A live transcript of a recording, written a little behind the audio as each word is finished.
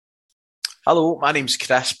Hello, my name's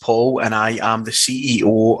Chris Paul and I am the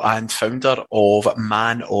CEO and founder of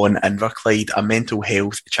Man on Inverclyde, a mental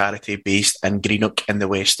health charity based in Greenock in the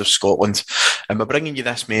west of Scotland. And we're bringing you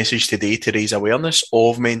this message today to raise awareness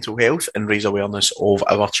of mental health and raise awareness of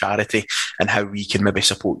our charity and how we can maybe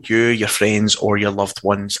support you, your friends or your loved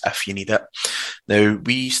ones if you need it. Now,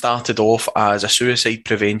 we started off as a suicide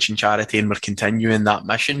prevention charity and we're continuing that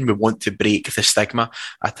mission. We want to break the stigma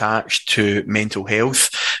attached to mental health.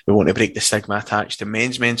 We want to break the stigma attached to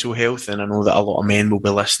men's mental health, and I know that a lot of men will be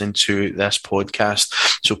listening to this podcast.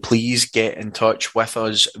 So please get in touch with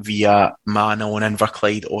us via Man on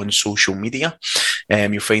Inverclyde on social media.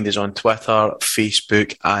 You'll find us on Twitter,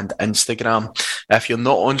 Facebook and Instagram. If you're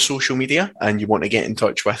not on social media and you want to get in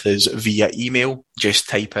touch with us via email, just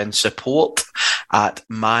type in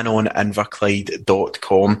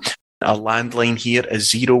support@manoninverclyde.com. Our landline here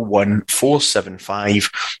is 01475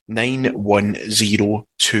 910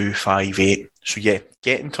 258. So yeah,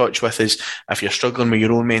 get in touch with us if you're struggling with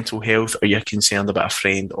your own mental health or you're concerned about a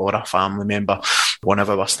friend or a family member. One of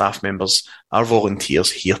our staff members, our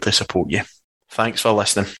volunteers, here to support you. Thanks for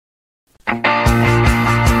listening.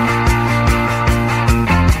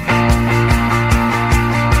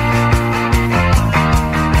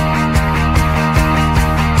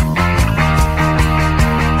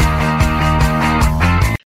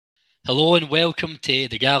 Hello and welcome to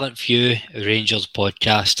the Gallant Few Rangers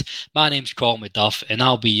podcast. My name's Colin McDuff and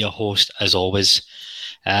I'll be your host as always.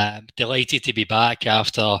 Delighted to be back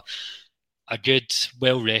after a good,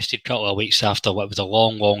 well-rested couple of weeks after what was a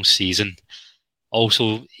long season.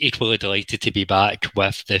 Also equally delighted to be back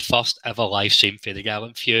with the first ever live stream for the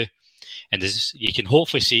Gallant Few. And as you can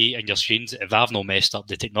hopefully see in your screens, if I've not messed up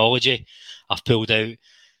the technology, I've pulled out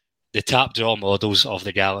the tap draw models of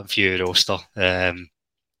the Gallant Few roster.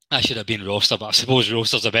 I should have been roster, but I suppose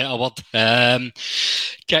roster's a better word.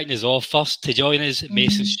 Kicking us off first to join us,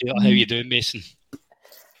 Mason Stewart. How are you doing, Mason?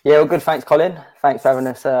 Yeah, well, good. Thanks, Colin. Thanks for having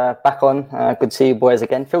us back on. Good to see you boys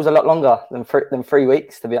again. Feels a lot longer than 3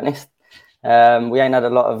 weeks, to be honest. We ain't had a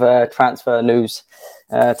lot of transfer news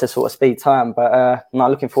to sort of speed time, but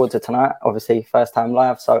I'm looking forward to tonight. Obviously, first time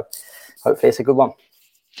live, so hopefully it's a good one.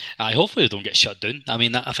 Hopefully we don't get shut down. I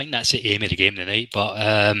mean, I think that's the aim of the game tonight,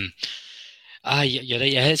 but... you're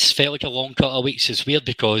right. It has felt like a long couple of weeks. It's weird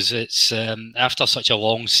because it's after such a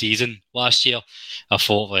long season last year. I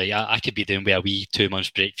thought I could be doing with a wee 2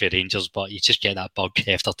 months break for Rangers, but you just get that bug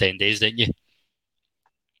after 10 days, didn't you?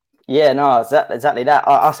 Yeah, no, exactly that.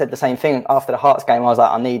 I said the same thing after the Hearts game. I was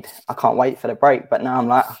like, I can't wait for the break, but now I'm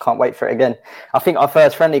like, I can't wait for it again. I think our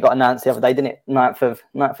first friendly got announced the other day, didn't it? 9th of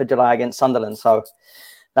July against Sunderland. So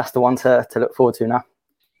that's the one to look forward to now.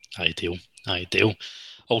 Ideal.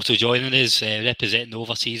 Also joining us, representing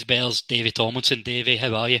overseas Bears, Davy Tomlinson. Davy,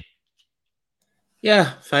 how are you?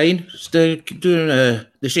 Yeah, fine. Still doing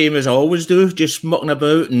the same as I always do, just mucking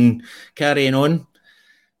about and carrying on.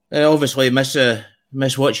 Obviously, miss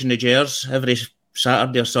watching the Gers every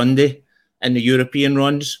Saturday or Sunday in the European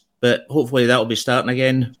runs, but hopefully that'll be starting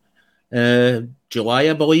again. July,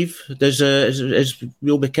 I believe,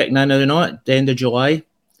 we'll be kicking in or not at the end of July.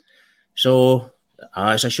 So...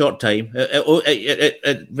 it's a short time.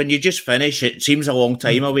 When you just finish, it seems a long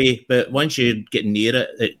time away, but once you get near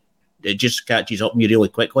it, it just catches up on you really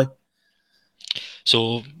quickly.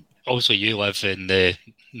 So, also you live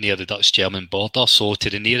near the Dutch-German border, so to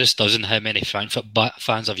the nearest dozen, how many Frankfurt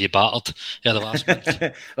fans have you battered in the last month?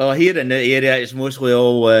 Well, here in the area, it's mostly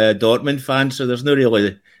all Dortmund fans, so there's not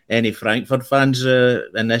really any Frankfurt fans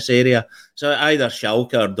in this area. So either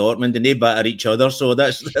Schalke or Dortmund, and they batter each other, so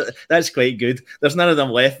that's quite good. There's none of them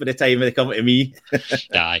left by the time they come to me.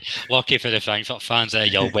 Aye, lucky for the Frankfurt fans,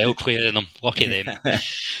 you're well clearing them. Lucky them.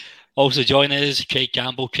 Also joining us, Craig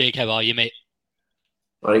Campbell. Craig, how are you, mate?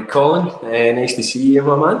 All right, Colin. Nice to see you,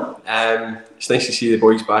 my man. It's nice to see the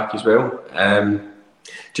boys back as well.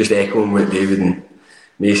 Just echoing what David and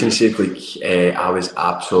Mason said, I was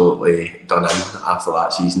absolutely done in after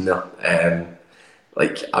that season there. I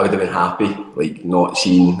would have been happy, not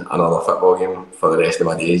seeing another football game for the rest of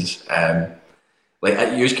my days.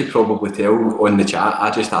 You could probably tell on the chat,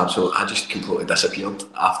 I just completely disappeared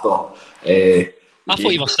after. I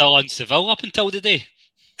thought you were still in Seville up until today.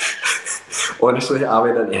 Honestly, I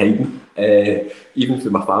went into hiding, even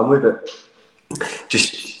for my family, but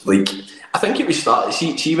just I think it was started.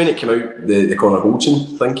 See when it came out, the Connor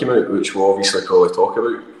Goldson thing came out, which we'll obviously probably talk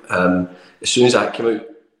about. As soon as that came out,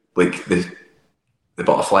 the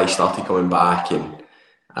butterflies started coming back, and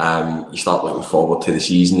you start looking forward to the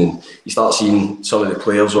season, and you start seeing some of the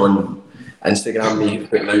players on Instagram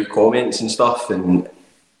putting out comments and stuff, and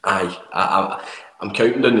I'm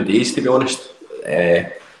counting down the days, to be honest.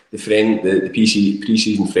 the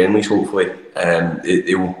pre-season friendlies. Hopefully,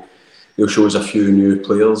 they'll show us a few new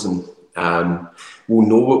players, and we'll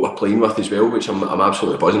know what we're playing with as well, which I'm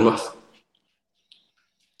absolutely buzzing with.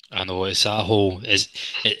 I know it's that whole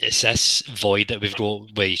it's this void that we've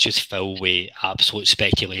got where you just fill with absolute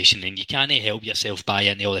speculation, and you can't help yourself by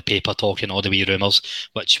into all the paper talk and all the wee rumours,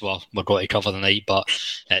 which we're going to cover tonight. But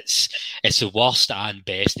it's the worst and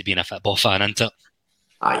best of being a football fan, isn't it?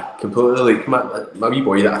 Aye, completely. Like my wee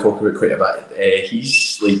boy that I talk about quite a bit.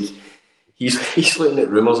 He's looking at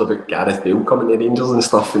rumours about Gareth Bale coming to Rangers and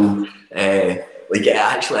stuff, and it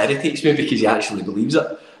actually irritates me because he actually believes it.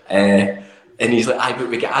 And he's like, aye, but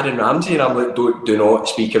we get Aaron Ramsey, and I'm like, do not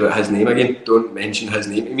speak about his name again. Don't mention his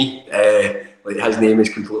name to me. His name is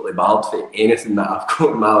completely barred for anything that I've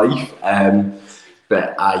got in my life.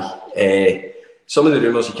 But aye, some of the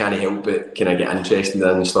rumours you can't help but kind of get interested in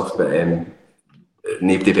and stuff. But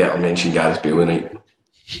nobody better mention Gareth Bale tonight.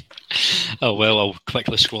 Oh well, I'll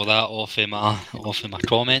quickly scroll that off of my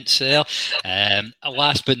comments there.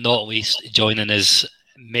 Last but not least, joining us,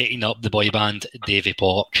 making up the boy band, Davy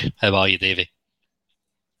Pork. How are you, Davy?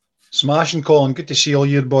 Smashing, Colin. Good to see all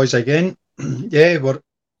you boys again. Yeah, we're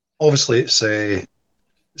obviously it's the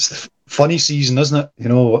funny season, isn't it? You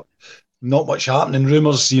know, not much happening.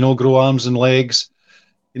 Rumours, grow arms and legs.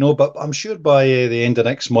 But I'm sure by the end of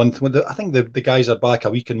next month, I think the guys are back a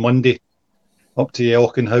week on Monday, up to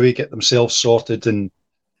Elk and Howie, get themselves sorted, and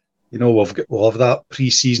we'll have that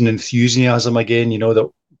pre-season enthusiasm again. That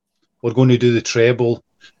we're going to do the treble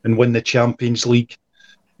and win the Champions League,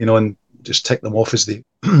 and just tick them off as they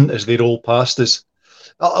as they roll past us.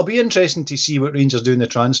 I'll be interesting to see what Rangers do in the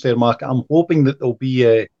transfer market. I'm hoping that there'll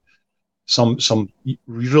be some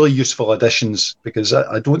really useful additions, because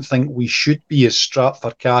I don't think we should be as strapped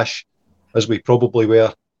for cash as we probably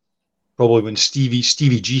were. Probably when Stevie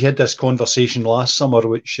G had this conversation last summer,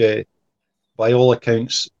 which by all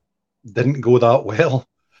accounts didn't go that well.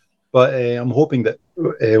 But I'm hoping that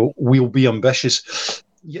we'll be ambitious.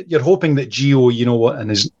 You're hoping that Gio,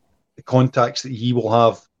 and his contacts that he will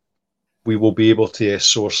have, we will be able to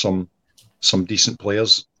source some decent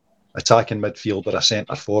players, attacking midfield or a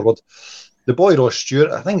centre forward. The boy Ross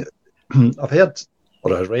Stewart, I think I've heard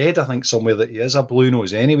or I read, I think somewhere that he is a blue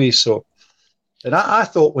nose anyway. So, and I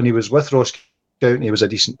thought when he was with Ross County, he was a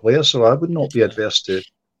decent player. So I would not be adverse to.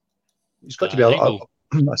 He's got to be a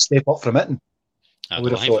step up from it. I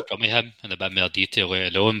think we'll come with him in a bit more detail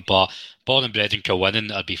later on, but born and bred in Kilwinning,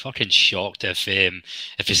 I'd be fucking shocked if he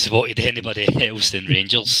supported anybody else than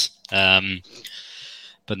Rangers.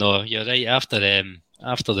 But no, you're right. After the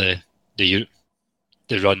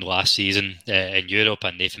run last season in Europe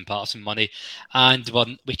and Nathan Patterson money, and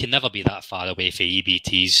we can never be that far away from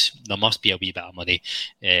EBTs. There must be a wee bit of money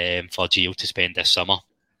for Gio to spend this summer.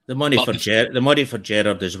 The money for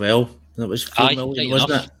Gerrard as well. That was $4 million,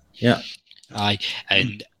 wasn't it? Yeah. Aye,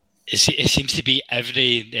 and it seems to be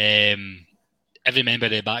every member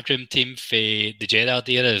of the backroom team for the Gerrard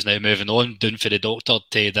era is now moving on, down for the doctor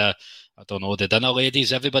to the dinner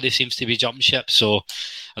ladies. Everybody seems to be jumping ship, so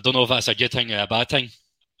I don't know if that's a good thing or a bad thing.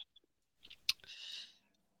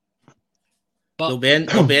 But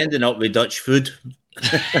they'll be ending up with Dutch food,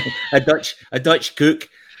 a Dutch cook.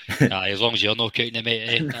 As long as you're not cooking it,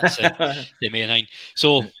 mate, that's the main thing.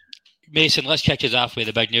 So, Mason, let's kick us off with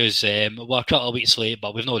the big news. We're a couple of weeks late,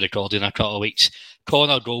 but we've not recorded in a couple of weeks.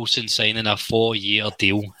 Connor Golson signing a 4-year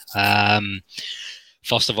deal.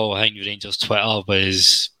 First of all, I think Rangers Twitter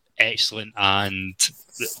was excellent and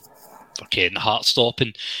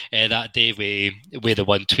heart-stopping that day with the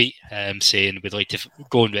one tweet saying we'd like to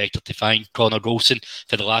go on record to thank Connor Golson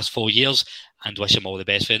for the last 4 years and wish him all the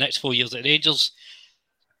best for the next 4 years at Rangers.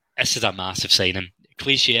 This is a massive signing.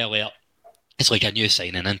 Cliche alert. It's like a new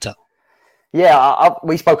signing, isn't it? Yeah,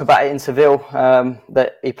 we spoke about it in Seville,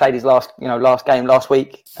 that he played his last game last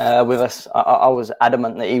week with us. I was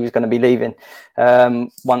adamant that he was going to be leaving.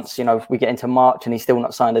 Once, we get into March and he's still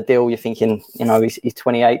not signed a deal, you're thinking, he's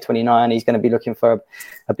 28, 29, he's going to be looking for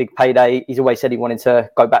a big payday. He's always said he wanted to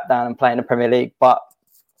go back down and play in the Premier League, but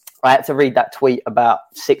I had to read that tweet about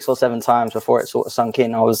 6 or 7 times before it sort of sunk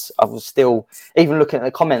in. I was still, even looking at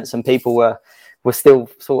the comments, and people were still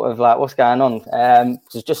sort of like, what's going on? I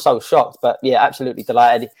was just so shocked, but yeah, absolutely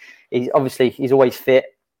delighted. He's always fit. He's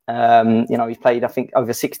played, I think,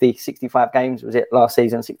 over 65 games, was it last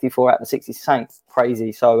season, 64 out of the 60, something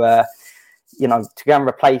crazy. So, to go and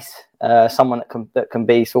replace someone that can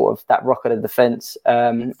be sort of that rock of the defence,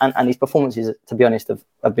 and his performances, to be honest,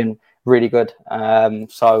 have been really good.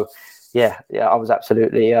 So, I was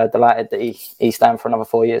absolutely delighted that he's staying for another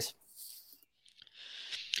 4 years.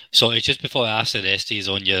 So just before I ask the rest of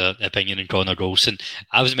you on your opinion on Connor Golson,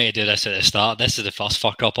 I was meant to do this at the start. This is the first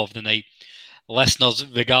fuck up of the night. Listeners,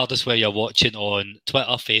 regardless where you're watching on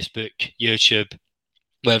Twitter, Facebook, YouTube,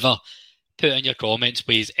 wherever, put in your comments,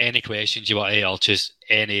 please, any questions you want to, or just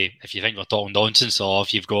any, if you think we're talking nonsense, or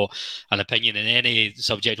if you've got an opinion in any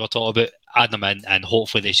subject we're talking about, add them in, and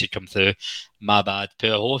hopefully they should come through. My bad,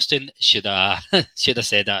 poor hosting. Should have said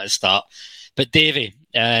that at the start. But Davey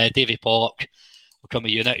Pollock, we'll come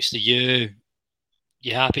to you next. Are you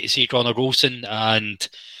happy to see Connor Golson? And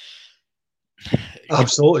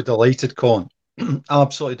absolutely delighted, Colin.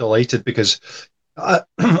 Absolutely delighted, because I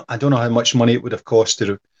don't know how much money it would have cost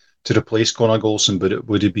to replace Connor Golson, but it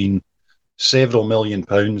would have been several £million.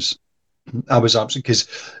 I was absolutely, because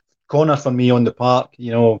Connor, for me, on the park,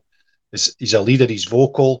 he's a leader. He's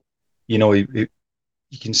vocal. You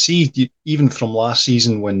can see even from last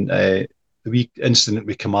season when the wee incident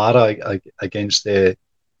with Kamara against those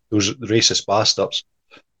racist bastards.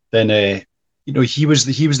 Then he was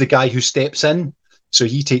the guy who steps in, so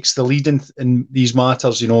he takes the lead in these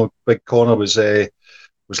matters. Big Connor was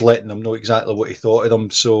letting them know exactly what he thought of them.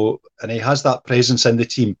 So, and he has that presence in the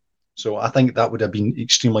team. So I think that would have been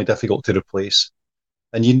extremely difficult to replace.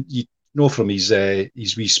 And you know from his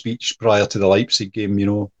wee speech prior to the Leipzig game,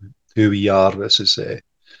 who we are. This is they're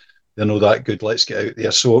not that good. Let's get out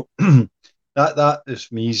there. So that is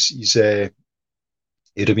for me.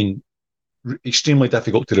 He'd have been extremely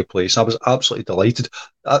difficult to replace. I was absolutely delighted.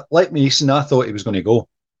 Like Mason, I thought he was going to go,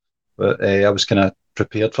 but I was kind of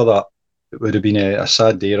prepared for that. It would have been a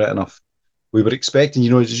sad day, right enough. We were expecting,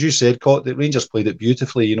 as you said, the Rangers played it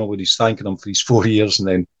beautifully, when he's thanking them for his 4 years and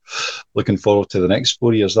then looking forward to the next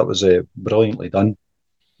 4 years. That was brilliantly done.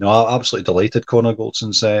 I'm absolutely delighted Connor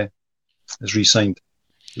Goldson's is re-signed.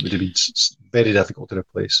 It would have been very difficult to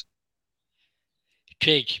replace.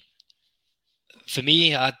 Craig, for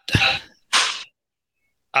me, I'm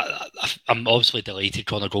obviously delighted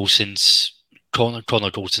Connor Golson's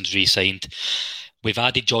re-signed. We've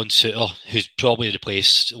added John Souttar, who's probably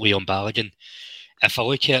replaced Leon Balogun. If I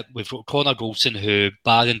look at, we've got Connor Golson, who,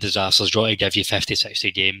 barring disasters, got to give you 50,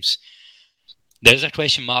 60 games. There's a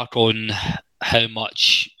question mark on how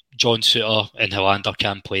much John Souttar and Hollander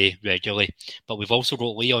can play regularly. But we've also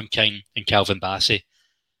got Leon King and Calvin Bassey.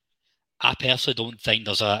 I personally don't think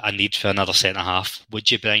there's a need for another centre-half.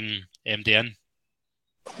 Would you bring MD in?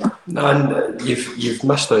 No, and you've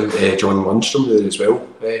missed out John Lundstrom there as well,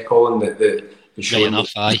 Colin. That Right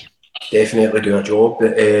enough, aye. Definitely do a job.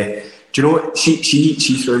 But do you know what? See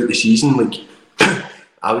throughout the season, like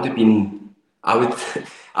I would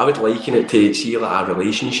liken it to see like a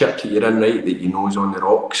relationship that you're in, right? That is on the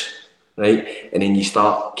rocks, right? And then you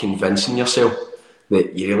start convincing yourself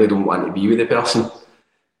that you really don't want to be with the person,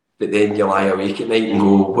 but then you lie awake at night and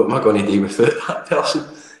go, "What am I going to do without that person?"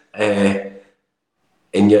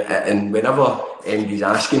 And whenever MD's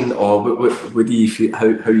asking, what do you feel, how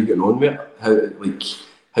are you getting on with it?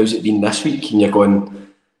 How's it been this week? And you're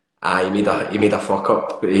going, he made a fuck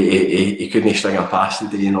up, but he couldn't string a pass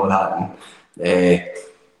today and all that, and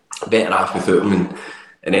better off without him.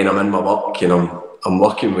 And then I'm in my work and I'm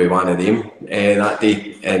working with one of them that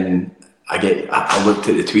day, and I looked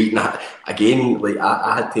at the tweet, and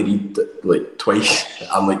I had to read like twice.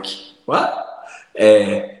 I'm like, what?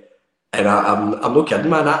 And I'm not kidding,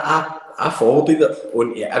 man. I forwarded it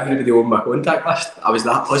onto everybody on my contact list. I was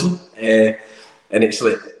that buzzing. And it's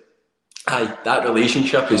like, that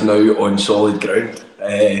relationship is now on solid ground.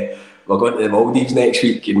 We're going to the Maldives next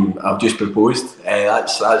week and I've just proposed.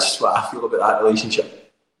 That's what I feel about that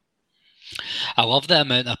relationship. I love the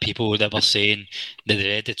amount of people that were saying that they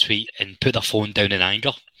read the tweet and put their phone down in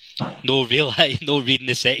anger. No reading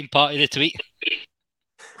the second part of the tweet.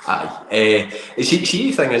 See,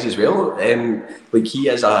 the thing is as well,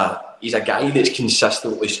 he's a guy that's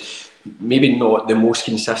consistently, maybe not the most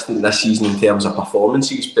consistent this season in terms of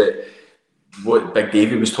performances, but what Big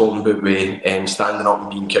Davey was talking about with standing up and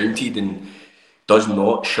being counted, and does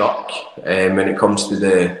not shirk when it comes to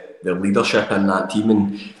the leadership in that team.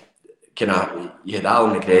 And you had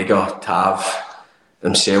Alan McGregor, Tav,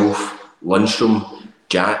 himself, Lundstrom,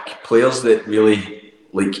 Jack, players that really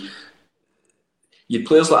you had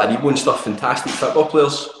players like Aribo and stuff, fantastic football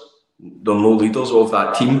players. They're no leaders of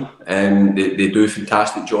that team, and they do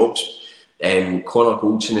fantastic jobs. Connor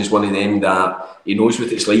Golson is one of them that he knows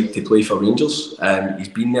what it's like to play for Rangers. He's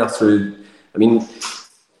been there through. I mean,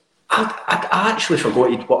 I actually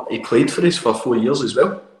forgot he played for us for 4 years as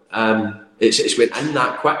well. It's went in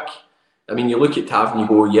that quick. I mean, you look at Tav and you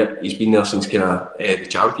go, yep, he's been there since kind of the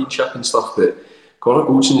Championship and stuff. But Connor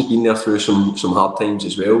Golson has been there through some hard times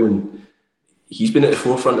as well, and he's been at the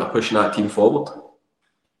forefront of pushing that team forward.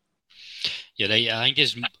 You're right. I think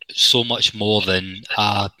it's so much more than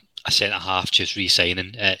a centre half just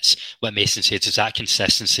re-signing. It's what Mason said. It's that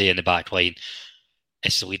consistency in the back line.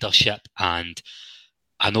 It's the leadership, and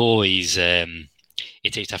I know he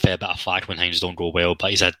takes a fair bit of flack when things don't go well,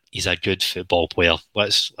 but he's a good football player.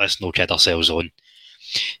 Let's not kid ourselves on.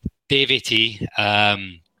 Davey T,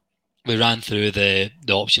 we ran through the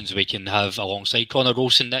options we can have alongside Connor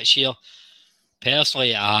Olsen next year.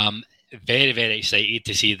 Personally, I'm very, very excited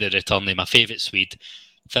to see the return of my favourite Swede,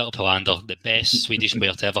 Philip Helander, the best Swedish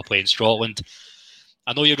player to ever play in Scotland.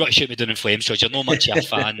 I know you're going to shoot me down in flames because you're not much of a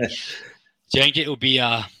fan. Do you think it will be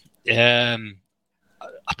a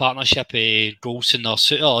partnership of Golson or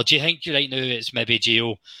Suter, or do you think right now it's maybe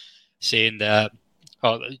Gio saying that,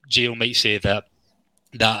 or Gio might say that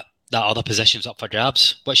other position's up for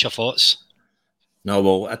grabs? What's your thoughts? No,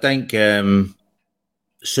 well, I think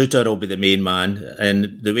Suter will be the main man,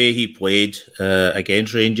 and the way he played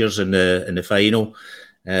against Rangers in the final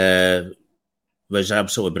was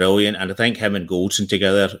absolutely brilliant. And I think him and Goldson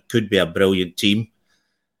together could be a brilliant team.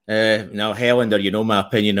 Now, Helander, you know my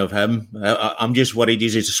opinion of him. I'm just worried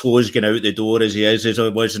he's as slow as going out the door as he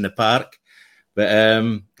was in the park. But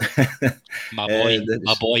my boy,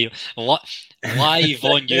 what live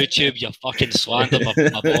on YouTube? You fucking slander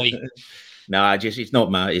my boy. No, he's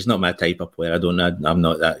not my type of player. I'm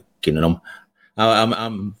not that keen on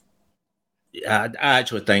him. I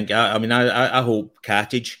actually think. I hope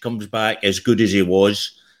Katic comes back as good as he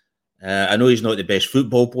was. I know he's not the best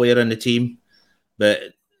football player in the team, but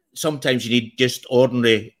sometimes you need just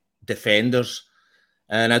ordinary defenders.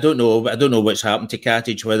 And I don't know what's happened to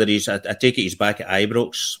Katic. Whether I take it he's back at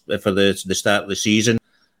Ibrox for the start of the season,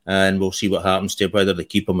 and we'll see what happens to him, whether they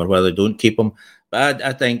keep him or whether they don't keep him. But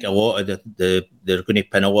I think a lot of they're going to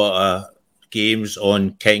pin a lot of games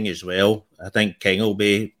on King as well. I think King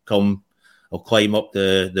will climb up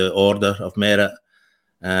the order of merit,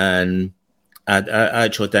 and I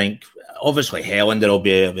actually think obviously Helander will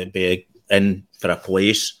be in for a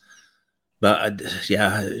place, but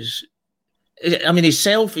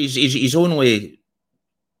himself he's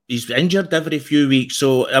injured every few weeks,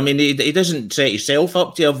 so he doesn't set himself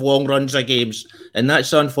up to have long runs of games, and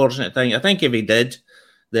that's the unfortunate thing. I think if he did,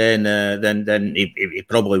 then he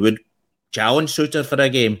probably would challenge Suter for a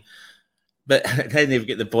game. But then they've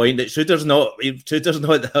got the point that Suter's not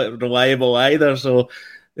that reliable either. So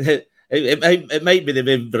it might be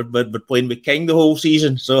we're playing with King the whole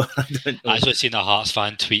season. So I don't know. I actually seen a Hearts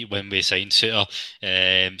fan tweet when we signed Suter,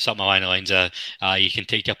 something along the lines of, "You can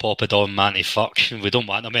take your Poppadom man to fuck. We don't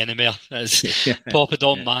want him anymore." That's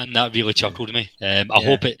Poppadom man. That really chuckled me. I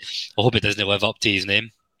hope it doesn't live up to his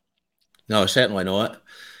name. No, certainly not.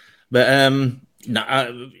 But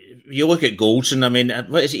you look at Goldson.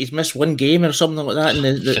 What is it? He's missed one game or something like that in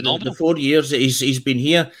the 4 years that he's been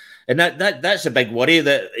here, and that's a big worry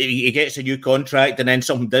that he gets a new contract and then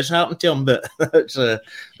something does happen to him. But but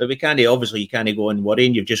we can't you can't go on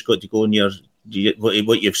worrying. You've just got to go on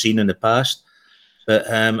what you've seen in the past. But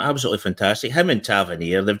absolutely fantastic. Him and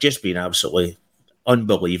Tavernier, they've just been absolutely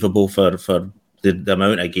unbelievable for the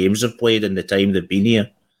amount of games they've played in the time they've been here.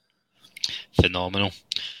 Phenomenal.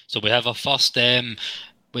 So we have a first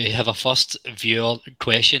viewer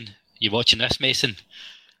question. You watching this, Mason?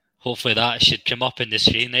 Hopefully that should come up in the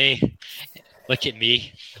screen, eh? Look at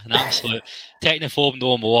me, an absolute technophobe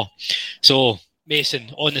no more. So,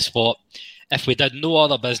 Mason, on the spot, if we did no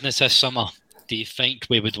other business this summer, do you think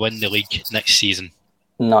we would win the league next season?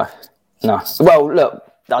 No. Well,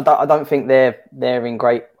 look, I don't think they're in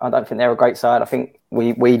great. I don't think they're a great side. I think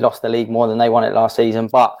we lost the league more than they won it last season,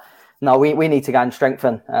 but. No, we need to go and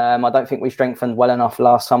strengthen. I don't think we strengthened well enough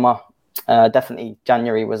last summer. Definitely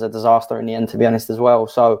January was a disaster in the end, to be honest, as well.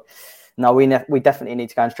 So, no, we definitely need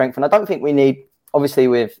to go and strengthen. I don't think we need, obviously,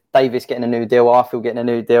 with Davis getting a new deal, Arfield getting a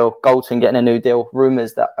new deal, Goldson getting a new deal,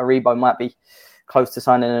 rumours that Aribo might be close to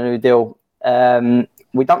signing a new deal.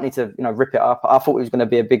 We don't need to, rip it up. I thought it was going to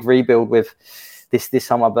be a big rebuild with this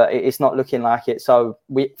summer, but it's not looking like it. So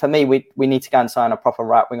we need to go and sign a proper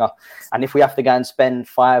right winger, and if we have to go and spend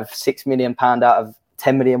 £5-6 million out of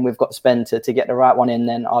 10 million we've got to spend to get the right one in,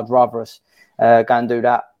 then I'd rather us go and do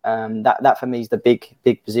that. That for me is the big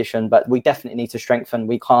position, but we definitely need to strengthen.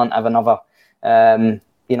 We can't have another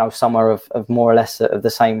summer of more or less of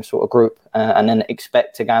the same sort of group, and then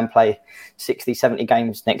expect to go and play 60-70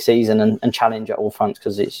 games next season and challenge at all fronts,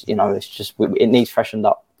 because it's just it needs freshened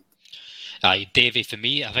up. Davey, for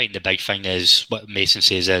me, I think the big thing is what Mason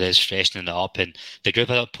says there is freshening it up, and the group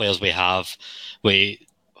of players we have,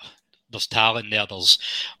 there's talent there. There's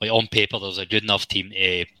on paper, there's a good enough team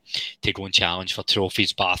to go and challenge for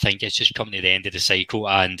trophies. But I think it's just coming to the end of the cycle,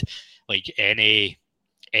 and any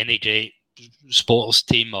great sports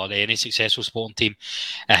team or any successful sporting team,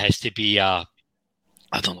 it has to be I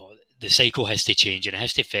don't know, the cycle has to change and it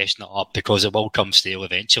has to freshen it up because it will come stale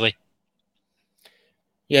eventually.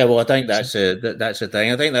 Yeah, well, I think that's the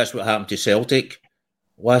thing. I think that's what happened to Celtic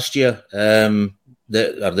last year, the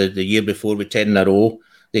year before with 10 in a row.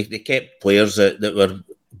 They kept players that were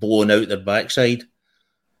blowing out their backside.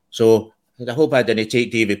 So I hope I didn't take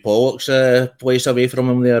Davy Pollock's place away from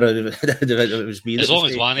him there. It was me. As long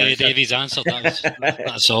as one of the Davies answered,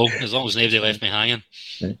 that's all. As long as nobody left me hanging.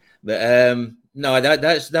 But no,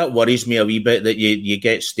 that worries me a wee bit that you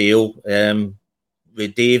get stale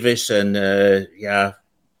with Davis and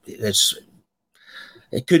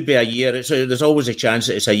it could be a year. There's always a chance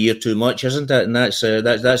that it's a year too much, isn't it? And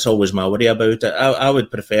that's always my worry about it. I would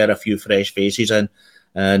prefer a few fresh faces in,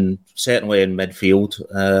 and certainly in midfield.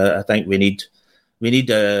 I think we need.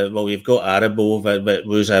 We've got Arabo, but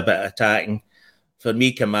was a bit attacking. For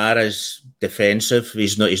me, Kamara's defensive.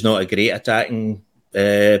 He's not a great attacking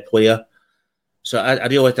player. So I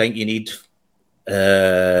really think you need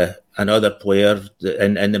another player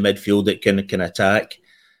in the midfield that can attack.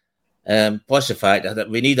 Plus the fact that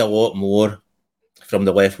we need a lot more from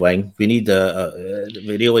the left wing. We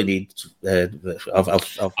really need.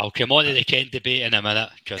 I'll come on to the Kent debate in a minute.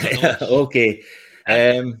 Okay.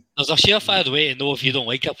 There's a surefire way to know if you don't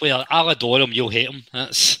like a player. I'll adore him, you'll hate him.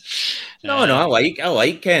 No, I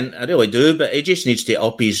like Kent. I really do, but he just needs to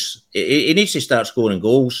up his. He needs to start scoring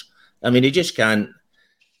goals. I mean, he just can't.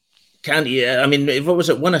 I mean, what was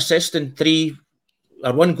it? 1 assist and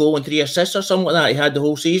 1 goal and 3 assists or something like that. He had the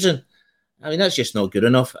whole season. I mean, that's just not good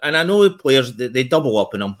enough. And I know players they double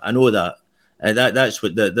up on him. I know that. That's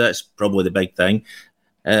probably the big thing.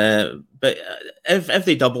 But if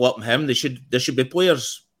they double up on him, there should be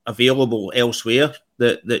players available elsewhere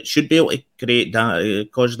that should be able to create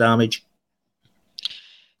cause damage.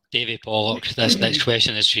 Davy Pollock, this next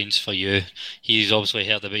question is James for you. He's obviously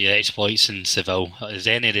heard about your exploits in Seville. Is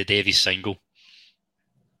any of the Davies single?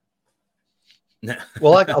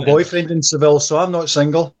 Well, I got a boyfriend in Seville, so I'm not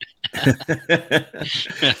single. Well,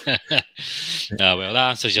 that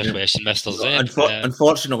answers your question, Mr. Z.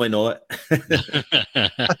 Unfortunately not.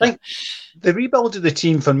 I think the rebuild of the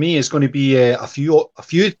team for me is going to be a few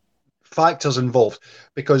factors involved,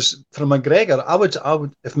 because for McGregor, I would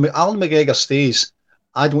if Alan McGregor stays,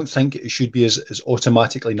 I don't think it should be as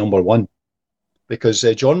automatically number one, because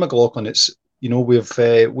John McLaughlin, it's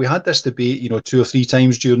we had this debate 2 or 3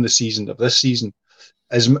 times during the season of this season,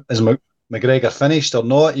 is McGregor finished or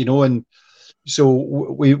not, and so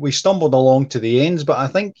we stumbled along to the ends. But I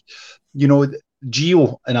think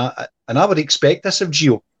Gio, and I would expect this of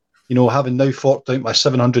Gio, having now forked out my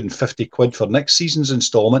 £750 for next season's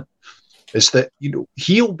instalment, is that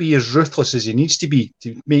he'll be as ruthless as he needs to be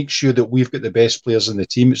to make sure that we've got the best players in the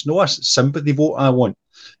team. It's not a sympathy vote I want.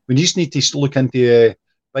 We just need to look into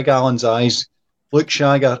Big Alan's eyes. Look,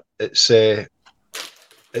 Shagger, it's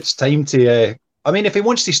time to. I mean, if he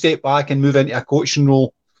wants to step back and move into a coaching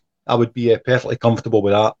role, I would be perfectly comfortable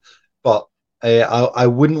with that. But I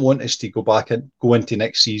wouldn't want us to go into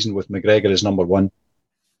next season with McGregor as number one.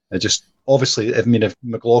 Obviously, if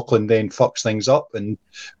McLaughlin then fucks things up and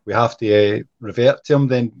we have to revert to him,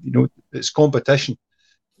 then it's competition,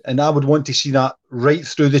 and I would want to see that right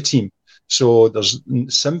through the team. So there's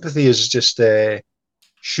sympathy is just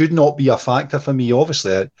should not be a factor for me.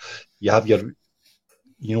 Obviously, you have your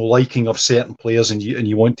liking of certain players and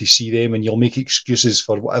you want to see them, and you'll make excuses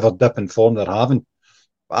for whatever dip in form they're having.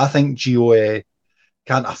 But I think Gio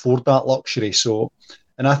can't afford that luxury. So.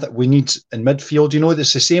 And I think we need in midfield,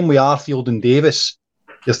 it's the same with Arfield and Davis.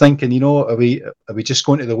 You're thinking, are we just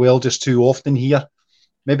going to the well just too often here?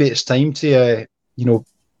 Maybe it's time to,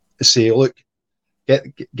 say, look,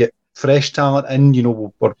 get fresh talent in.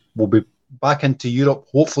 We'll be back into Europe.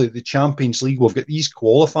 Hopefully, the Champions League. We've got these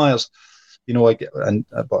qualifiers.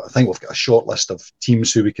 But I think we've got a short list of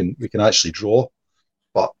teams who we can actually draw.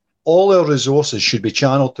 But all our resources should be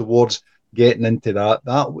channeled towards getting into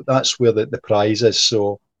that's where the prize is.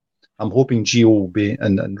 So I'm hoping Gio will be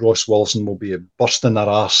and Ross Wilson will be bursting their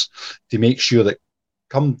arse to make sure that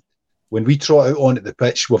come when we trot out onto the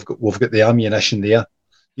pitch, we've got the ammunition there.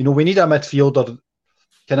 We need a midfielder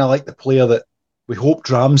kind of like the player that we hoped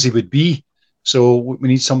Ramsey would be. So we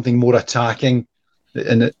need something more attacking.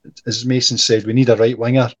 And as Mason said, we need a right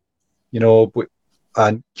winger.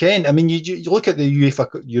 And Ken, I mean, you look at the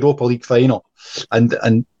UEFA Europa League final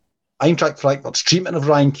and Eintracht Frankfurt's treatment of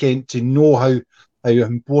Ryan Kent, to know how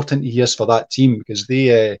important he is for that team, because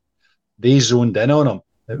they zoned in on him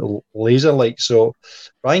laser-like. So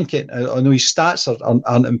Ryan Kent, I know his stats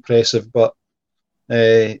aren't impressive, but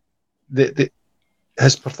his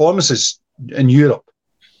performances in Europe.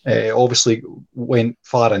 Obviously went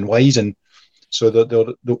far and wide, and so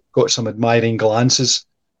they've got some admiring glances.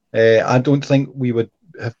 I don't think we would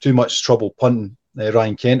have too much trouble punting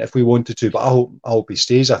Ryan Kent if we wanted to, but I hope he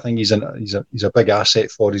stays. I think he's a big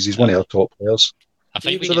asset for us. He's one of our top players. I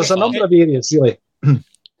think so there's a number of areas really.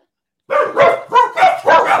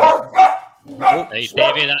 Right,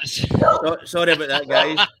 Davey, that's... Sorry about that,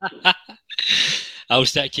 guys. I'll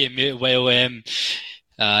stick you mute while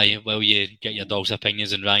you get your dog's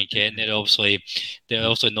opinions on Ryan Kent. They're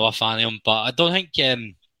also not a fan of him, but I don't think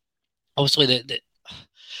obviously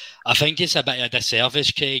I think it's a bit of a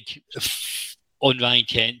disservice, Craig, on Ryan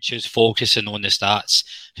Kent just focusing on the stats,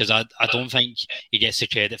 because I don't think he gets the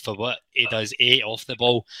credit for what he does off the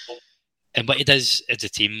ball. And what he does as a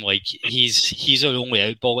team, like he's our only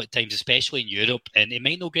out ball at times, especially in Europe, and he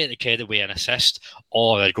might not get the credit with an assist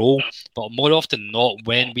or a goal, but more often than not,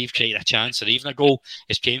 when we've created a chance or even a goal,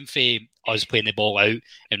 it's came from us playing the ball out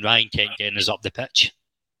and Ryan Kent getting us up the pitch.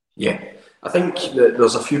 Yeah, I think that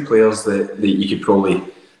there's a few players that you could probably,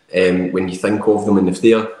 when you think of them, and if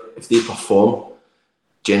they perform,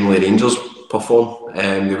 generally Rangers perform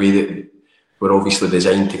the way that we're obviously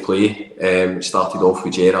designed to play. It started off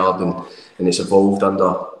with Gerrard and it's evolved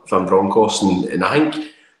under Van Bronckhorst, and I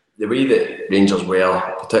think the way that Rangers were,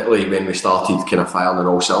 particularly when we started kind of firing on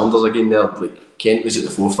all cylinders again there, like Kent was at the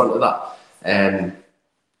forefront of that. And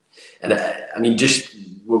I mean, just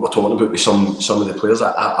what we're talking about with some of the players,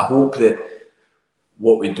 I hope that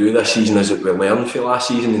what we do this season is that we learn from last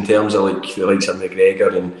season in terms of like the likes of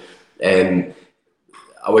McGregor, and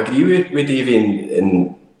I would agree with Davey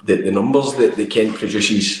in the numbers that Kent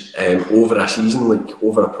produces over a season, like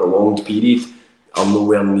over a prolonged period, are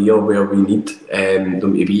nowhere near where we need them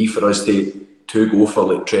to be for us to go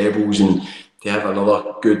for like trebles and to have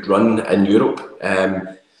another good run in Europe.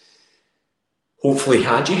 Hopefully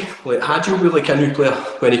Hadji will be like a new player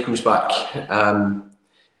when he comes back.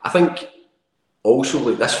 I think also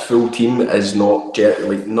like this full team is not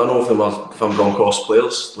like none of them are Van Bronckhorst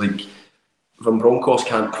players. Like Van Bronckhorst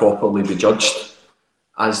can't properly be judged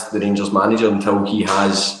as the Rangers manager until he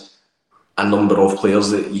has a number of players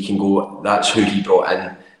that you can go, that's who he brought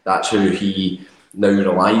in, that's who he now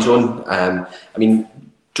relies on. I mean,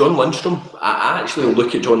 John Lundstrom, I actually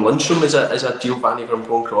look at John Lundstrom as a Giovanni Van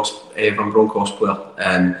Bronckhorst player.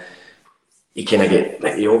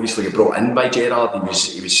 He obviously got brought in by Gerrard.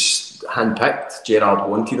 He was handpicked. Gerrard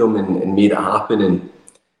wanted him and made it happen, and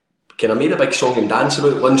kind of made a big song and dance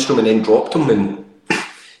about Lundstrom, and then dropped him and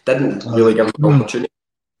didn't really give him the opportunity.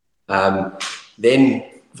 Then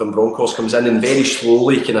Van Bronckhorst comes in and very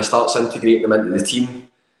slowly kind of starts integrating them into the team.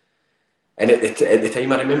 And at the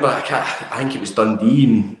time, I remember, I think it was Dundee,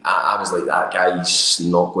 and I was like, that guy's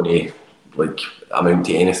not going to like amount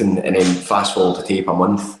to anything. And then fast forward to tape a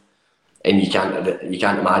month, and you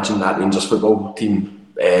can't imagine that Rangers football team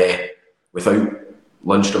without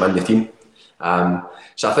Lundstrom in the team.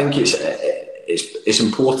 So I think it's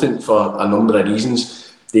important for a number of reasons.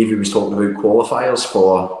 David was talking about qualifiers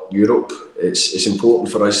for Europe. It's important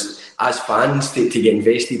for us as fans to get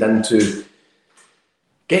invested into,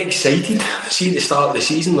 get excited. See, at the start of the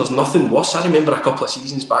season, there's nothing worse. I remember a couple of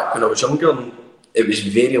seasons back when I was younger, and it was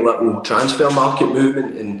very little transfer market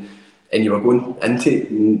movement, and you were going into it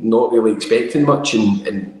not really expecting much,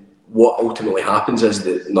 and what ultimately happens is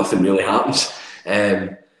that nothing really happens.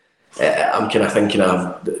 I'm kind of thinking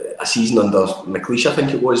of a season under McLeish, I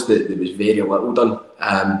think it was, that there was very little done.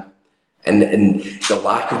 And the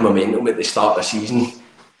lack of momentum at the start of the season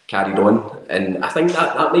carried on. And I think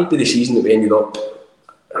that might be the season that we ended up,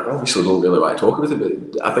 I obviously don't really want to talk about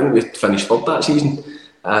it, but I think we finished third that season.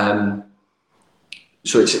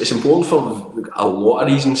 So it's important for a lot of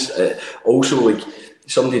reasons. Also, like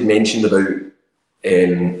somebody had mentioned about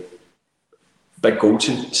Big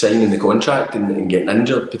Goldson signing the contract and getting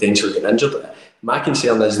injured, potentially getting injured. My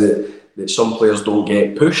concern is that some players don't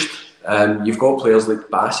get pushed. You've got players like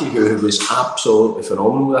Bassey, who was absolutely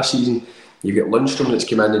phenomenal this season. You've got Lundstrom that's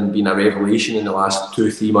come in and been a revelation in the last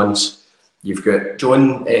 2-3 months. You've got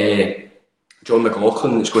John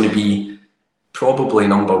McLaughlin that's going to be probably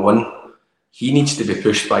number one. He needs to be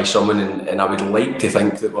pushed by someone, and I would like to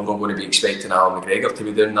think that we're not going to be expecting Alan McGregor to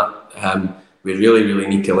be doing that. We really, really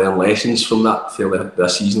need to learn lessons from that for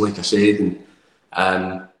this season, like I said.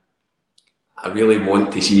 And I really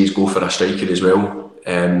want to see us go for a striker as well.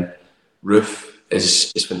 Roof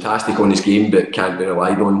is fantastic on his game, but can't be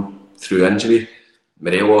relied on through injury.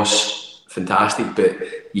 Morelos, fantastic, but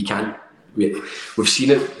you can't. We've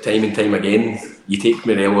seen it time and time again. You take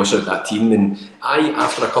Morelos out that team, and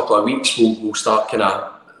after a couple of weeks, we'll start kind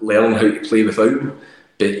of learning how to play without him.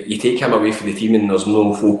 but you take him away from the team and there's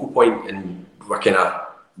no focal point, and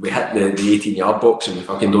we hit the 18-yard box and we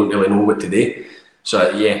fucking don't really know what to do.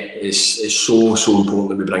 So yeah, it's so important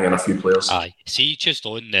that we bring in a few players. Aye, see, just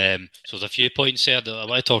on so there's a few points there that I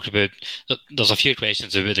want to talk about. There's a few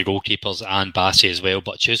questions about the goalkeepers and Bassey as well,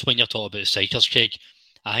 but just when you're talking about strikers, Craig,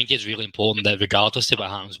 I think it's really important that regardless of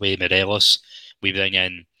what happens with Morelos, we bring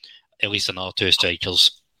in at least another 2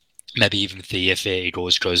 strikers, maybe even 3 if he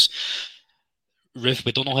goes, because Roof,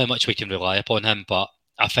 we don't know how much we can rely upon him, but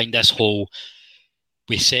I think this whole,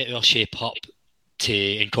 we set our shape up to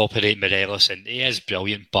incorporate Morelos, and he is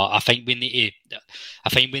brilliant, but I think we need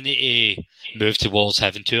to move towards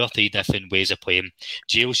having 2 or 3 different ways of playing.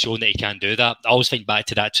 Gio's shown that he can do that. I always think back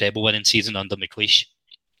to that treble winning season under McLeish.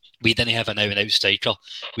 We didn't have an out-and-out striker.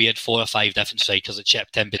 We had 4 or 5 different strikers that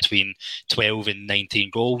chipped in between 12 and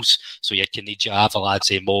 19 goals. So you had Caniggia,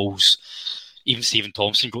 Avaladze, Moles, even Stephen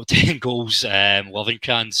Thompson got 10 goals,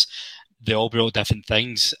 Lovenkrands. They all brought different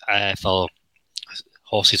things for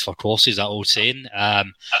horses for courses, that old saying.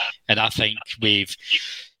 And I think we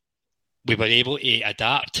were able to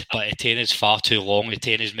adapt, but it taken us far too long. It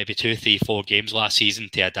taken us maybe 2, 3, 4 games last season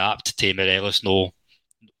to adapt to Morelos no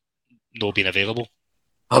being available.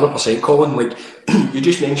 100%, Colin. Like, you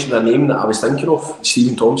just mentioned a name that I was thinking of,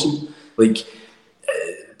 Stephen Thompson. Like,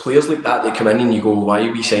 players like that come in and you go, why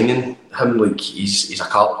are we signing him? Like, he's a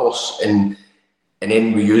cart horse, and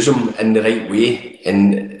then we use him in the right way.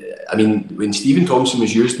 And I mean, when Stephen Thompson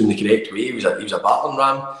was used in the correct way, he was a battering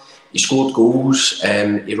ram. He scored goals.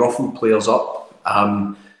 He ruffled players up.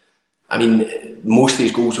 I mean, most of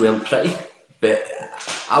his goals weren't pretty, but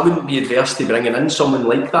I wouldn't be adverse to bringing in someone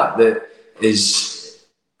like that is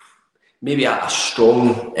maybe a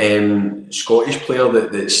strong Scottish player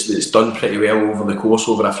that's done pretty well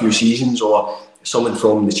over a few seasons, or someone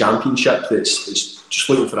from the Championship that's just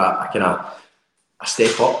looking for a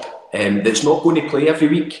step up, that's not going to play every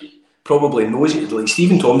week, probably knows it. Like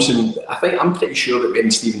Stephen Thompson, I'm pretty sure that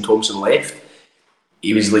when Stephen Thompson left,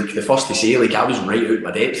 he was like the first to say, like, I was right out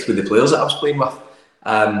my depth with the players that I was playing with.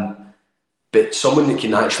 But someone that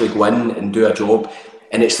can actually go in and do a job,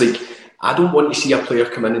 and it's like, I don't want to see a player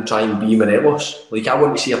come in and try and be Morelos. Like, I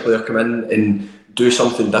want to see a player come in and do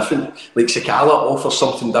something different. Like Sakala offers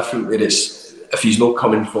something different, where it's, if he's not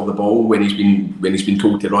coming for the ball when he's been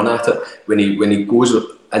told to run at it, when he goes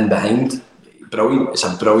in behind, brilliant. It's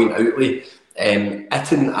a brilliant outlay.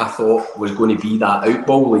 Itten, I thought, was going to be that out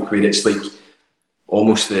ball, like where it's like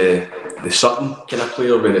almost the Sutton kind of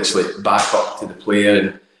player, where it's like back up to the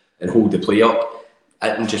player and hold the play up.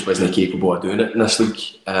 Itten just wasn't capable of doing it in this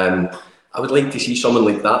league. I would like to see someone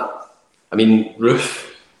like that. I mean,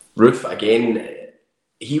 Roof again,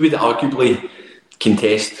 he would arguably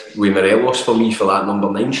contest with Morelos for me for that number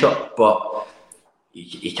 9 shirt, but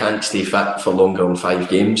he can't stay fit for longer than 5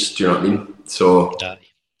 games. Do you know what I mean? So,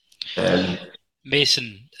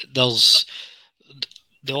 Mason, there's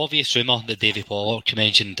the obvious rumour that Davy Pollock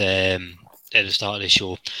mentioned at the start of the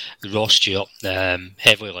show. Ross Stewart,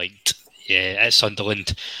 heavily linked at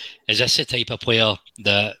Sunderland. Is this the type of player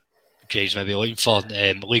that Craig's maybe looking for?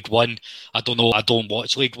 League One, I don't know. I don't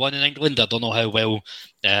watch League One in England. I don't know how well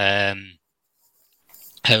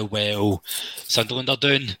Sunderland are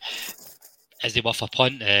doing. Is they worth a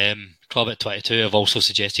punt? Club at 22 have also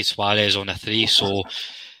suggested Suarez on a 3. So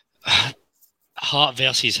heart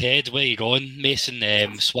versus head. Where are you going, Mason?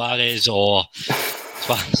 Suarez or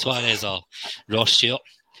Ross Stewart?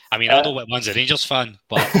 I mean, I know what one's a Rangers fan,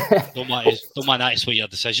 but don't mind that to sway your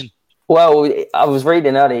decision. Well, I was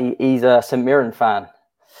reading earlier, he's a St Mirren fan,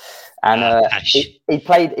 and he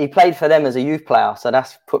played for them as a youth player, so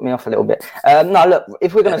that's put me off a little bit. No, look,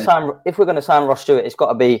 if we're going to sign Ross Stewart, it's got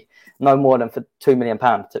to be no more than for £2 million,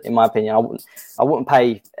 in my opinion. I wouldn't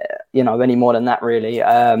pay any more than that, really.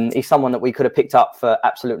 He's someone that we could have picked up for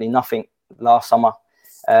absolutely nothing last summer.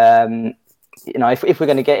 If we're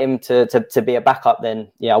going to get him to be a backup,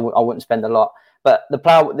 then I wouldn't spend a lot. But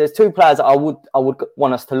there's 2 players that I would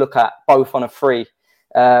want us to look at, both on a free.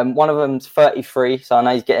 One of them's 33, so I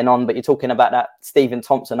know he's getting on. But you're talking about that Stephen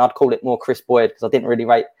Thompson. I'd call it more Chris Boyd, because I didn't really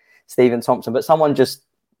rate Stephen Thompson. But someone just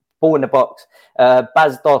ball in the box.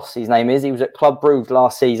 Baz Doss, his name is. He was at Club Brugge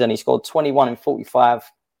last season. He scored 21 in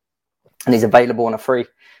 45, and he's available on a free.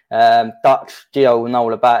 Dutch, Gio will know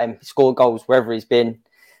all about him. He scored goals wherever he's been.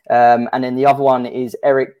 And then the other one is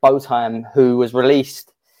Eric Botheim, who was released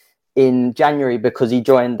in January because he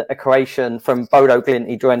joined a Croatian from Bodo Glimt.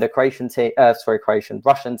 He joined a Russian team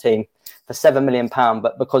for £7 million,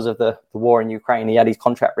 but because of the war in Ukraine, he had his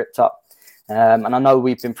contract ripped up. And I know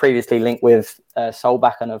we've been previously linked with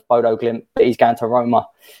Solbakken of Bodo Glimt, but he's going to Roma.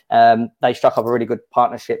 They struck up a really good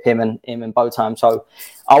partnership, him and Botheim. So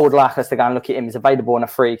I would like us to go and look at him. He's available on a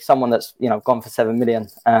free, someone that's gone for 7 million.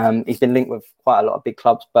 He's been linked with quite a lot of big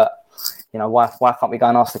clubs, but why can't we go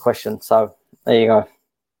and ask the question? So there you go.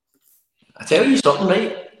 I tell you something,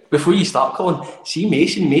 right? Before you start, Colin, see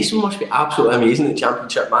Mason. Mason must be absolutely amazing at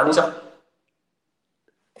Championship Manager.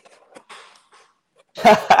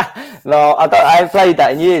 No, I haven't played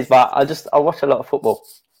that in years, but I watch a lot of football.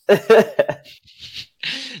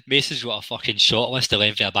 Mason's got a fucking short list to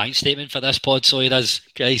length of a bank statement for this pod, so he does.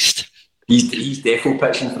 Christ. He's definitely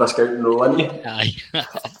pitching for a scouting role, isn't he? Aye.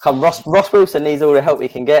 Come, Ross Wilson needs all the help he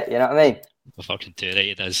can get, you know what I mean? We're fucking too right,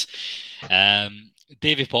 he does.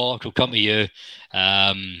 Davy Pollock, will come to you.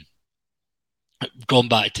 Going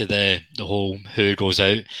back to the whole who goes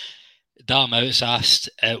out, Dan Mout's asked,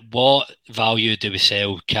 at what value do we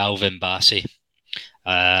sell Calvin Bassey?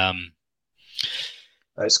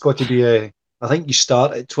 It's got to be I think you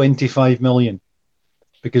start at 25 million,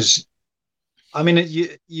 because I mean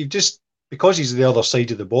you just, because he's the other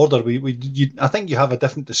side of the border, I think you have a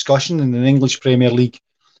different discussion in the English Premier League,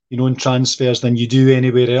 in transfers than you do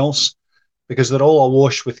anywhere else, because they're all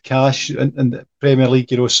awash with cash in the Premier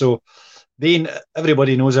League, so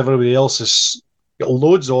everybody knows everybody else has got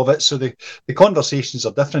loads of it, so the conversations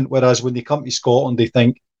are different. Whereas when they come to Scotland, they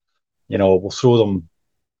think, we'll throw them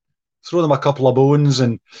a couple of bones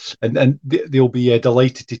and they'll be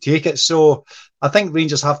delighted to take it. So I think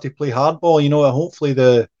Rangers have to play hardball, and hopefully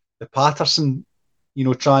the Patterson,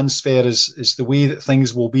 transfer is the way that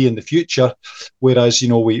things will be in the future. Whereas,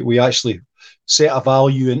 we actually set a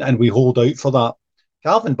value and we hold out for that.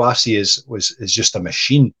 Calvin Bassey is just a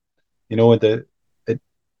machine,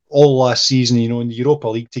 all last season, in the Europa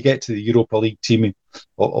League, to get to the Europa League team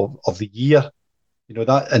of the year,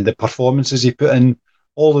 that, and the performances he put in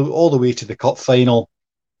all the way to the cup final,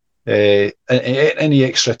 any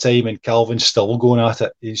extra time, and Calvin's still going at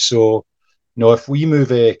it. So, if we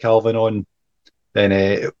move Calvin on, then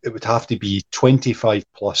it would have to be 25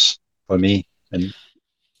 plus for me. And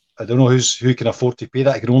I don't know who can afford to pay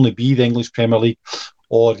that. It can only be the English Premier League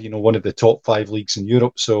or, one of the top 5 leagues in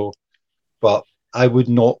Europe. So, but I would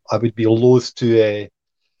be loath to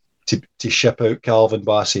ship out Calvin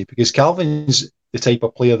Bassey, because Calvin's the type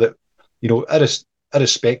of player that,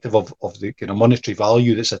 irrespective of the kind of monetary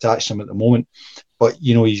value that's attached to him at the moment, but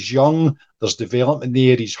he's young, there's development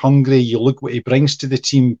there, he's hungry, you look what he brings to the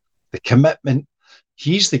team, the commitment.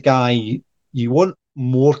 He's the guy you want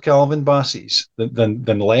more Calvin Basseys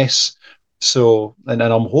than less. So, and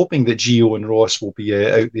I'm hoping that Gio and Ross will be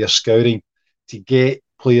out there scouting to get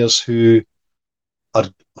players who are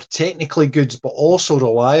technically good but also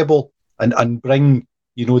reliable and bring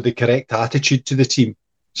the correct attitude to the team.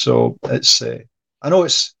 So it's I know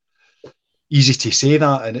it's easy to say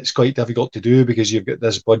that, and it's quite difficult to do because you've got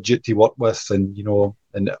this budget to work with, and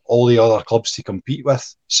and all the other clubs to compete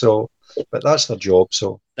with. So, but that's their job.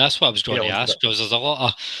 So that's what I was going to ask, because there's a lot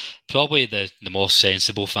of probably the most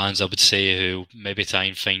sensible fans, I would say, who maybe try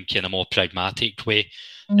and think in a more pragmatic way.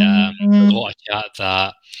 A lot of chat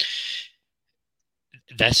that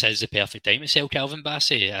this is the perfect time to sell Calvin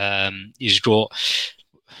Bassey. He's got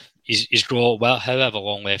however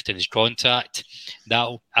long left in his contract.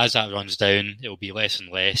 As that runs down, it will be less and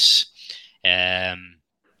less.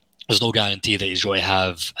 There's no guarantee that he's going to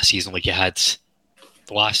have a season like he had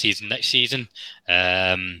last season, next season.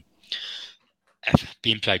 Being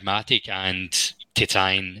pragmatic and to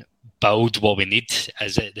try and build what we need,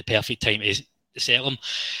 is it the perfect time to sell him?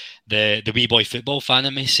 The wee boy football fan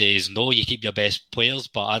in me says, no, you keep your best players,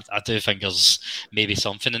 but I do think there's maybe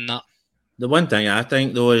something in that. The one thing I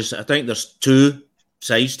think, though, is I think there's two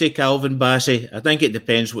sides to Calvin Bassey. I think it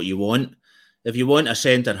depends what you want. If you want a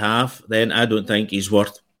centre half, then I don't think he's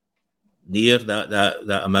worth near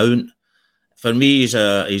that amount. For me, he's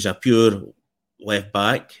a pure left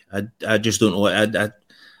back. I just don't know.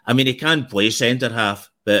 I mean, he can play centre half,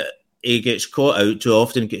 but he gets caught out too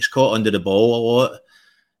often. Gets caught under the ball a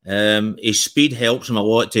lot. His speed helps him a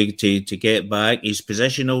lot to get back. His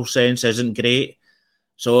positional sense isn't great.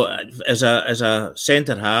 So as a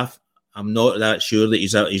centre half, I'm not that sure that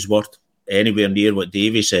he's worth anywhere near what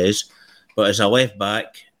Davey says. But as a left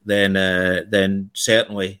back, then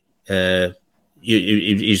certainly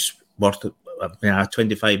he's worth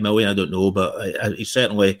 25 million. I don't know, but he's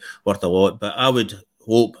certainly worth a lot. But I would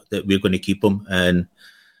hope that we're going to keep him and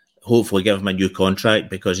hopefully give him a new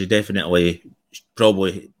contract, because he definitely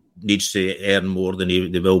probably needs to earn more than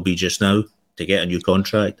they will be just now to get a new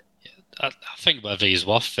contract. I think whatever he's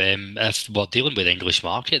worth, if we're dealing with the English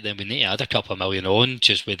market, then we need to add a couple of million on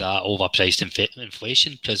just with that overpriced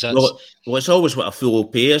inflation, because that's... Well, it's always what a fool will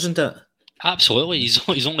pay, isn't it? Absolutely.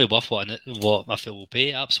 He's only worth what a fool will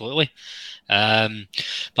pay, absolutely. But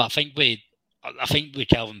I think with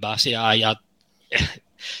Calvin Bassey, he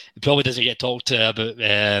probably doesn't get talked to about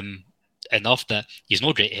enough that he's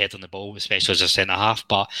no great head on the ball, especially as a centre-half,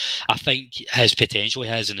 but I think his potential he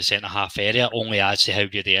has in the centre-half area only adds to how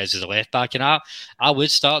good he is as a left-back, and I would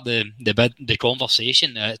start the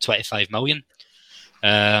conversation at 25 million.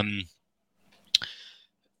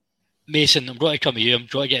 Mason, I'm going to come to you. I'm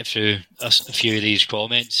going to get through a few of these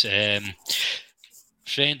comments. Friend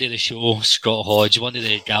of the show, Scott Hodge, one of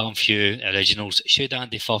the Gallant Few originals. Should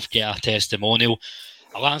Andy Firth get a testimonial?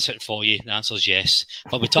 I'll answer it for you. The answer is yes.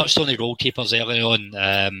 But we touched on the goalkeepers earlier on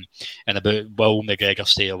and about will McGregor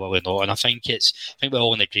stay or will he not? And I think we're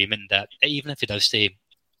all in agreement that even if he does stay,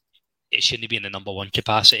 it shouldn't be in the number one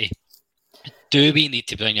capacity. Do we need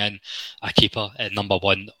to bring in a keeper at number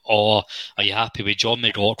one, or are you happy with John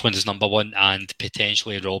McLaughlin as number one and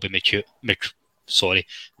potentially Robbie McCrory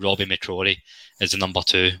as the number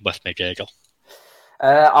two with McGregor?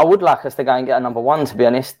 I would like us to go and get a number one, to be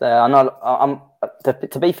honest. I know.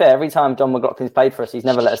 To be fair, every time John McLaughlin's played for us, he's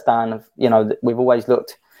never let us down. We've always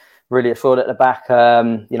looked really assured at the back.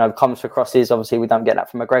 Comes for crosses. Obviously, we don't get that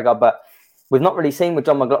from McGregor, but we've not really seen with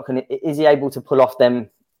John McLaughlin. Is he able to pull off them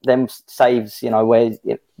saves? Where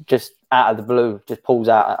just out of the blue, just pulls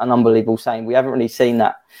out an unbelievable save. We haven't really seen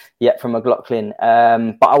that yet from McLaughlin.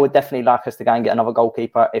 But I would definitely like us to go and get another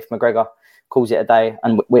goalkeeper if McGregor calls it a day,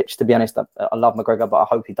 and which, to be honest, I love McGregor, but I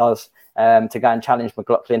hope he does, to go and challenge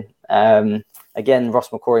McLaughlin. Again, Ross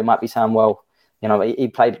McCrory might be saying, well, he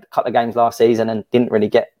played a couple of games last season and didn't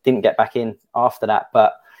get back in after that.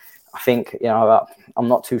 But I think, I'm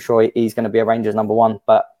not too sure he's going to be a Rangers number one,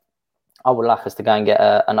 but I would like us to go and get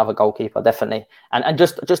another goalkeeper, definitely. And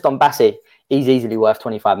just on Bassey, he's easily worth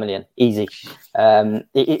 25 million. Easy.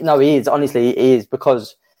 He is. Honestly, he is,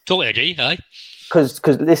 because... Totally agree, aye. Because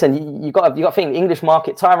listen, you got to think English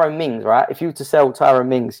market. Tyrone Mings, right? If you were to sell Tyrone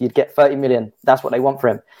Mings, you'd get 30 million. That's what they want for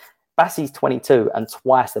him. Bassey's 22 and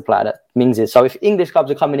twice the player that Mings is. So if English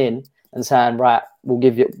clubs are coming in and saying, right, we'll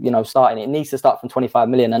give you, starting, it needs to start from 25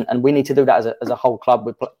 million, and we need to do that as a whole club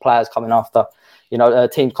with players coming after, a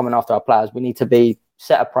team coming after our players. We need to be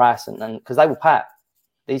set a price, and because they will pay it.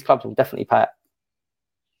 These clubs will definitely pay it.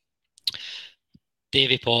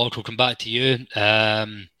 Davey Pollock, we'll come back to you.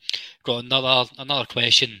 Got another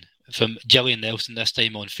question from Gillian Nelson, this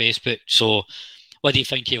time on Facebook. So, what do you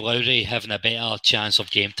think of Lowry having a better chance of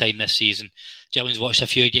game time this season? Gillian's watched a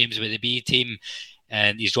few games with the B team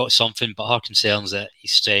and he's got something, but her concern is that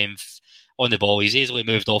his strength on the ball, he's easily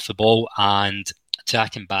moved off the ball, and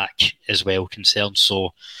attacking back as well concerns. So,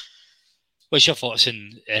 what's your thoughts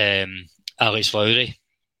on Alex Lowry?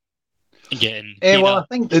 I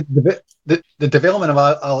think the development of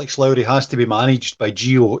Alex Lowry has to be managed by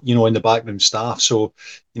Gio, in the backroom staff. So,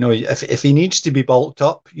 if he needs to be bulked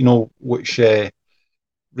up, which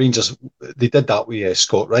Rangers, they did that with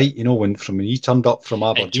Scott Wright, when he turned up from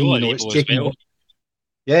Aberdeen, it's taking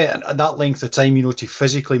and that length of time, to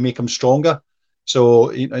physically make him stronger.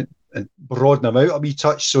 So, and broaden him out a wee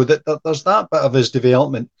touch. So that there's that bit of his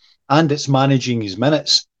development, and it's managing his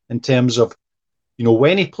minutes in terms of,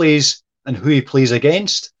 when he plays and who he plays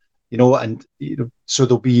against, so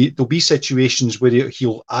there'll be situations where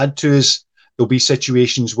he'll add to us. There'll be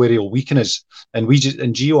situations where he'll weaken us, and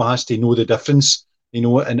Gio has to know the difference,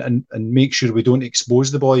 and make sure we don't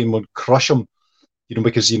expose the boy and we'll crush him,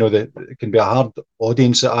 because it can be a hard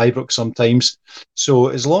audience at Ibrox sometimes. So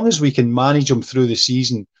as long as we can manage him through the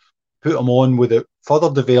season, put him on with a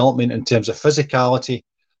further development in terms of physicality,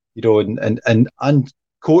 and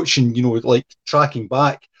coaching, like tracking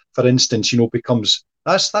back, for instance, becomes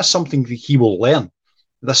that's something that he will learn.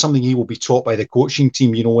 That's something he will be taught by the coaching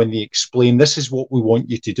team, when they explain, this is what we want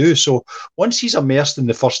you to do. So once he's immersed in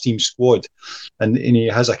the first team squad and he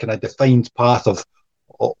has a kind of defined path of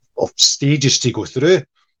stages to go through,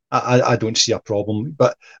 I don't see a problem.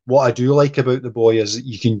 But what I do like about the boy is that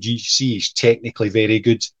you can see he's technically very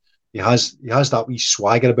good. He has that wee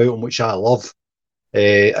swagger about him, which I love.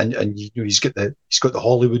 And he's got the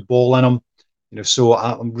Hollywood ball in him. So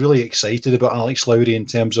I'm really excited about Alex Lowry in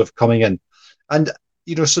terms of coming in. And,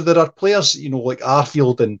 so there are players, like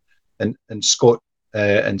Arfield and Scott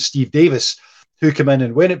and Steve Davis who come in,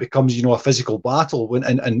 and when it becomes, a physical battle,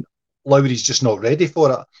 and Lowry's just not ready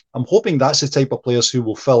for it, I'm hoping that's the type of players who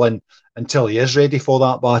will fill in until he is ready for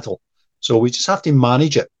that battle. So we just have to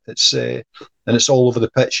manage it. And it's all over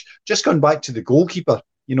the pitch. Just going back to the goalkeeper,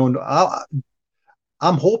 I'm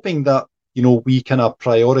hoping that we kind of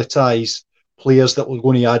prioritise players that were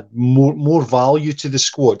going to add more value to the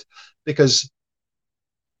squad. Because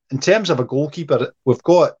in terms of a goalkeeper, we've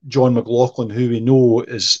got John McLaughlin, who we know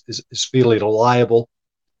is fairly reliable,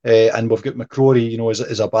 and we've got McCrory,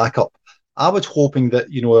 as a backup. I was hoping that,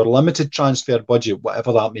 our limited transfer budget,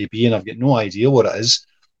 whatever that may be, and I've got no idea what it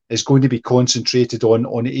is going to be concentrated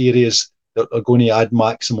on areas that are going to add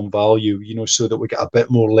maximum value, so that we get a bit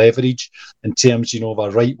more leverage in terms, of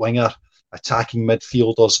a right winger, attacking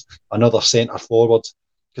midfielders, another centre forward.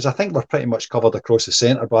 Because I think we're pretty much covered across the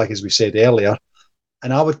centre back, as we said earlier.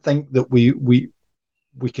 And I would think that we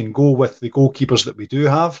can go with the goalkeepers that we do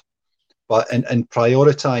have, but and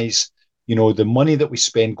prioritise, the money that we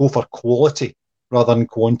spend, go for quality rather than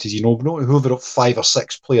quantity. We don't hoover up 5 or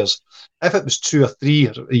 6 players. If it was 2 or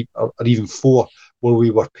 3 or even 4, where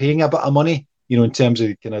we were paying a bit of money, in terms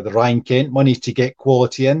of kind of the Ryan Kent money to get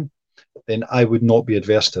quality in, then I would not be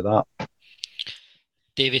adverse to that.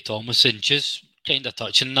 David Thomason, just kind of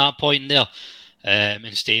touching that point there,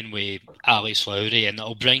 and staying with Alex Lowry, and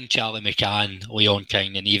it'll bring Charlie McCann, Leon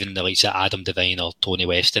King, and even the likes of Adam Devine or Tony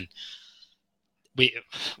Weston. We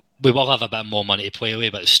will have a bit more money to play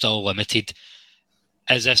with, but it's still limited.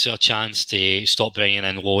 Is this our chance to stop bringing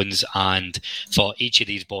in loans and for each of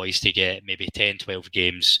these boys to get maybe 10, 12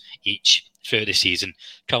 games each throughout the season,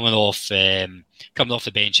 coming off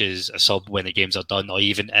the bench as a sub when the games are done, or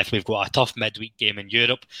even if we've got a tough midweek game in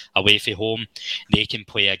Europe away from home, they can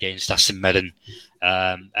play against us in Mirren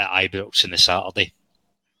at Ibrox on the Saturday.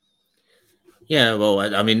 Yeah, well,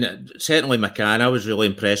 I mean, certainly McCann. I was really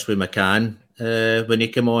impressed with McCann when he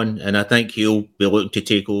came on, and I think he'll be looking to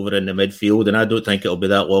take over in the midfield, and I don't think it'll be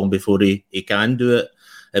that long before he can do it.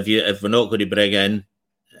 If we're not going to bring in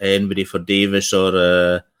anybody for Davis,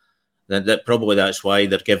 or that's why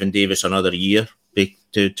they're giving Davis another year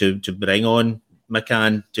to bring on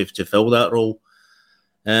McCann to fill that role.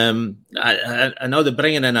 I know they're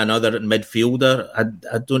bringing in another midfielder.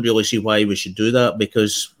 I don't really see why we should do that,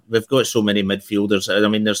 because we've got so many midfielders. I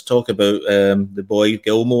mean, there's talk about the boy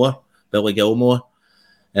Billy Gilmore.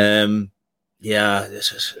 Yeah,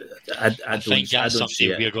 I think that's something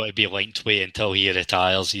we're going to be linked with until he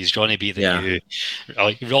retires. He's going to be the new,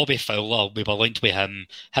 like Robbie Fowler. We were linked with him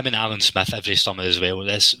and Alan Smith every summer as well.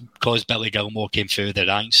 This because Billy Gilmore came through the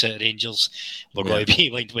ranks at Rangers. We're going to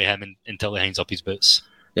be linked with him until he hangs up his boots.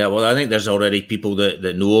 Yeah, well, I think there's already people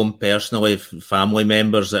that know him personally, family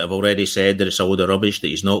members that have already said that it's all the rubbish, that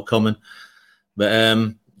he's not coming.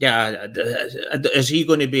 But yeah, is he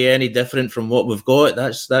going to be any different from what we've got?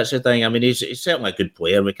 That's the thing. I mean, he's certainly a good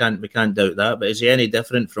player. We can't doubt that. But is he any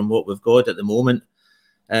different from what we've got at the moment?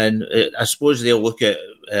 And I suppose they'll look at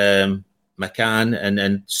McCann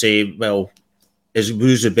and say, well,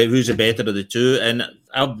 who's the better of the two? And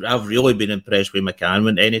I've really been impressed with McCann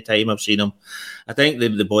when any time I've seen him. I think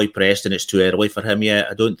the boy Preston, it's too early for him yet.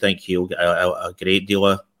 I don't think he'll get a great deal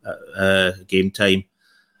of game time.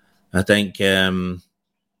 I think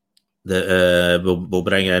that we'll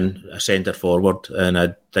bring in a centre forward, and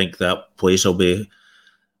I think that place will be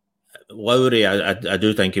Lowry. I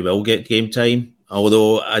do think he will get game time,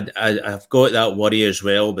 although I've got that worry as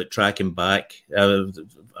well. But tracking back,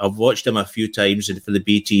 I've watched him a few times for the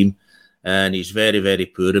B team, and he's very, very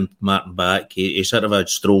poor in marking back. He sort of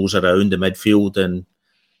strolls around the midfield and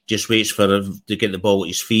just waits to get the ball at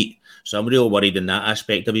his feet. So I'm real worried in that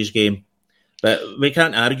aspect of his game. But we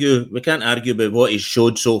can't argue about what he's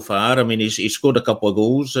showed so far. I mean, he's scored a couple of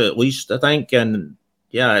goals at least, I think, and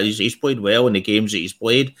yeah, he's played well in the games that he's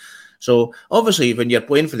played. So obviously, when you're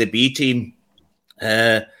playing for the B team,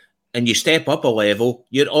 and you step up a level,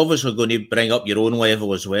 you're obviously going to bring up your own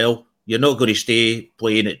level as well. You're not going to stay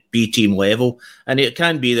playing at B team level, and it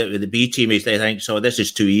can be that with the B team, they think, so this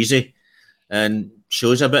is too easy, and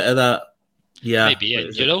shows a bit of that. Yeah, maybe.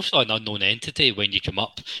 You're also an unknown entity when you come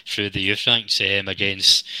up through the youth ranks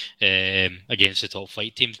against the top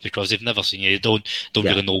flight teams, because they've never seen you. They don't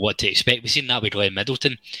really know what to expect. We've seen that with Glenn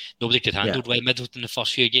Middleton. Nobody could handle Glenn Middleton the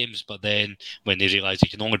first few games, but then when they realised he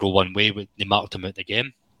can only go one way, they marked him out the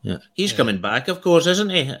game. Yeah, he's coming back, of course,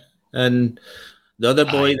 isn't he? And the other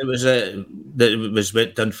boy that was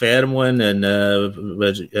with Dunfermline and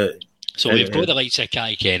was. So we've got the likes of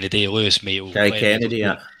Kai Kennedy, Lewis Mayo, Kai Kennedy,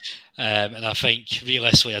 yeah. And I think,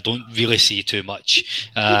 realistically, I don't really see too much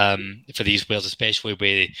for these players, especially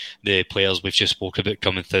with the players we've just spoke about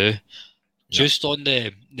coming through. Yeah. Just on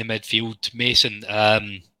the midfield, Mason,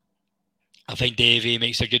 I think Davey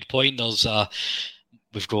makes a good point.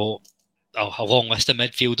 We've got a long list of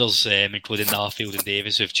midfielders, including Narfield and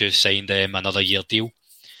Davis, who've just signed another year deal.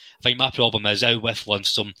 I think my problem is, out with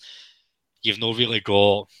Lundstrom, you've not really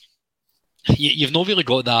got you've not really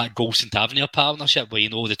got that Golson-Tavernier partnership where,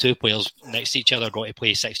 the two players next to each other are going to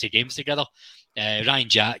play 60 games together. Ryan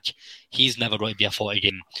Jack, he's never going to be a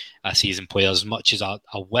 40-game a season player as much as I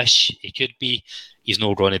wish he could be. He's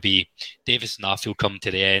not going to be. Davis and Arfield come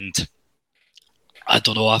to the end. I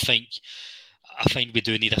don't know. I think we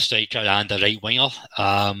do need a striker and a right winger.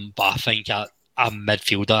 But I think a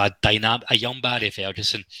midfielder, a young Barry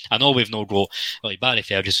Ferguson. I know we've no got Barry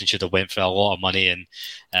Ferguson should have went for a lot of money, and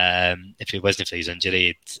if it wasn't for his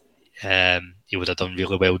injury, he would have done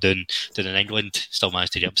really well doing in England. Still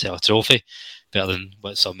managed to get himself a trophy, better than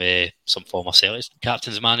what some former Celtic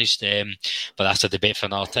captains managed. But that's a debate for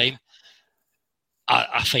another time.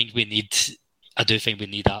 I do think we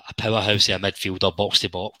need a powerhouse, a midfielder, box to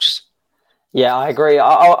box. Yeah, I agree.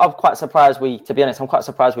 I'm quite surprised to be honest, I'm quite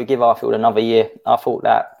surprised we give Arfield another year. I thought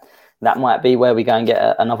that might be where we go and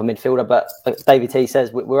get another midfielder. But like David T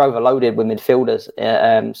says, we're overloaded with midfielders.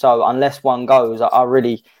 So unless one goes, I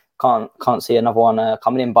really can't see another one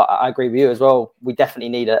coming in. But I agree with you as well. We definitely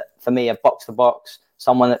need, for me, a box-to-box,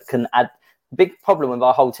 someone that can add. Big problem with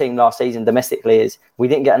our whole team last season domestically is we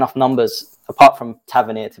didn't get enough numbers, apart from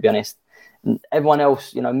Tavernier, to be honest. Everyone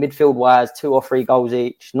else, midfield-wise, 2 or 3 goals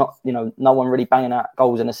each. Not, no one really banging out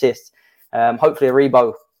goals and assists. Hopefully,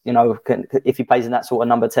 Aribo, if he plays in that sort of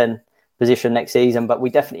number 10 position next season. But we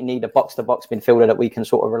definitely need a box-to-box midfielder that we can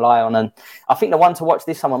sort of rely on. And I think the one to watch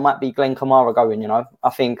this summer might be Glenn Kamara going. I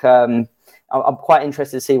think I'm quite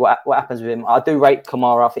interested to see what happens with him. I do rate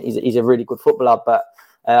Kamara. I think he's a really good footballer, but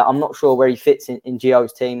I'm not sure where he fits in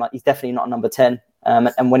Gio's team. He's definitely not a number 10.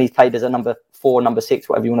 And when he's played as a number 4, number 6,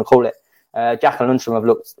 whatever you want to call it, Jack and Lundstrom have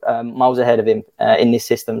looked miles ahead of him in this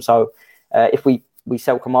system. So if we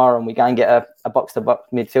sell Kamara and we go and get a box-to-box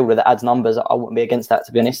midfielder that adds numbers, I wouldn't be against that,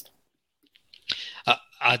 to be honest.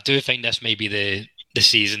 I do think this may be the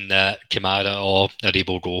season that Kamara or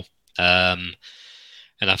Aribo go. And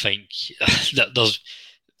I think that there's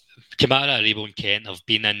Kamara, Aribo and Kent have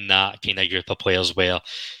been in that kind of group of players where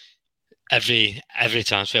every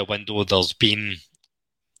transfer window there's been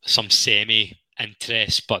some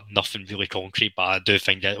semi-interest but nothing really concrete. But I do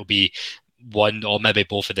think that it'll be one or maybe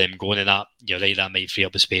both of them going in that. You're right, that might free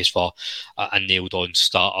up the space for a nailed-on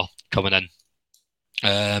starter coming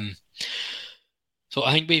in. So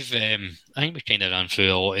I think we've kind of ran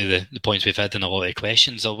through a lot of the points we've had and a lot of the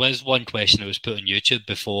questions. There was one question that was put on YouTube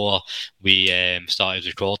before we started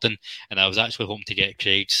recording, and I was actually hoping to get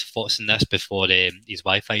Craig's thoughts on this before his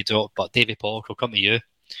Wi-Fi dropped. But David Pollock, will come to you.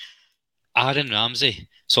 Aaron Ramsey.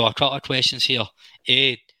 So a couple of questions here.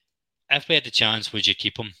 A, if we had the chance, would you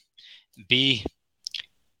keep him? B,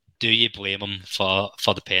 do you blame him for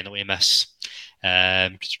the penalty miss?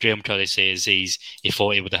 Graham Curry says he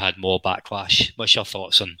thought he would have had more backlash. What's your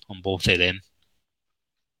thoughts on both of them?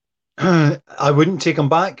 I wouldn't take him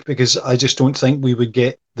back because I just don't think we would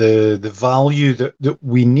get the value that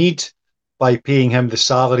we need by paying him the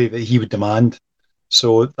salary that he would demand.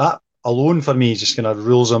 So that alone for me just kind of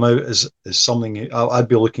rules him out as something. I'd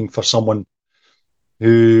be looking for someone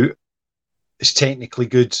who is technically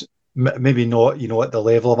good, maybe not at the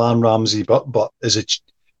level of Aaron Ramsey, but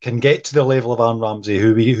can get to the level of Aaron Ramsey,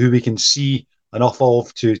 who we can see enough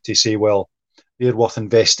of to say, well, they're worth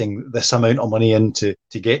investing this amount of money in to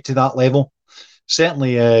get to that level.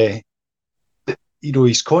 Certainly,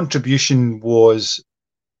 his contribution was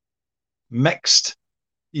mixed.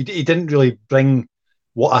 He didn't really bring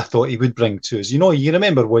what I thought he would bring to us. You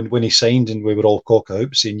remember when he signed and we were all cock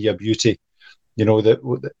out saying, "Yeah, beauty,"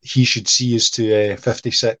 that he should see us to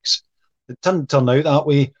 56. It didn't turn out that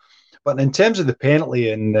way. But in terms of the penalty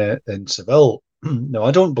in Seville, no, I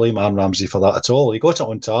don't blame Aaron Ramsey for that at all. He got it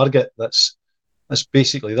on target. That's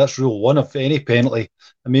rule one of any penalty.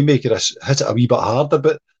 I mean, make it hit it a wee bit harder.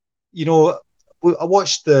 But I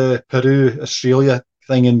watched the Peru-Australia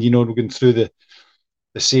thing, and we're going through the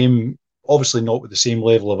same. Obviously, not with the same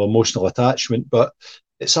level of emotional attachment, but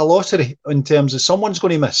it's a lottery in terms of someone's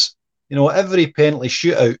going to miss. Every penalty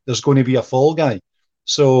shootout, there's going to be a fall guy.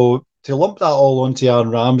 So to lump that all onto Aaron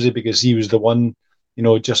Ramsey because he was the one,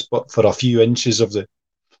 just but for a few inches of the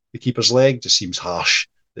keeper's leg, just seems harsh.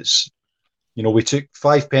 We took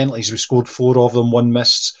 5 penalties, we scored 4 of them, 1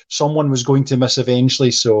 missed. Someone was going to miss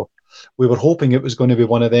eventually, so we were hoping it was going to be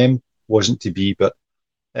one of them. Wasn't to be, but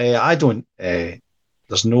I haven't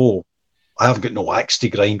got no axe to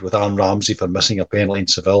grind with Aaron Ramsey for missing a penalty in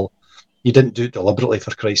Seville. He didn't do it deliberately,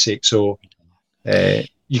 for Christ's sake, so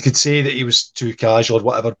you could say that he was too casual or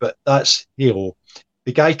whatever, but that's hey-ho.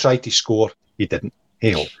 The guy tried to score, he didn't.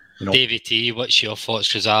 Hey-ho. Davey T, what's your thoughts?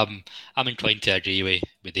 Because I'm inclined to agree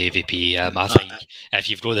with Davey P. I think if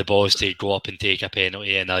you've got the balls to go up and take a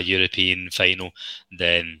penalty in a European final,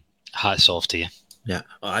 then hats off to you. Yeah,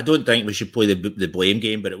 I don't think we should play the blame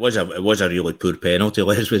game, but it was a really poor penalty.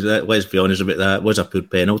 Let's be honest about that. It was a poor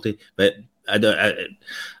penalty, but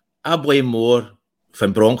I blame more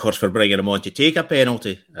Van Bronckhorst for bringing him on to take a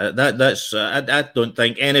penalty. I don't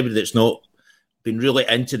think anybody that's not been really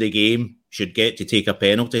into the game should get to take a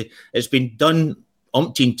penalty. It's been done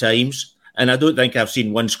umpteen times, and I don't think I've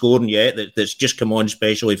seen one scoring yet that's just come on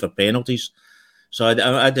especially for penalties. So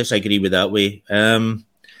I disagree with that way.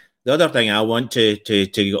 The other thing I want to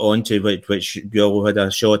get on to, which you all had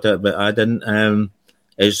a shot at, but I didn't,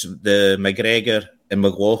 is the McGregor and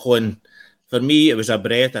McLaughlin. For me, it was a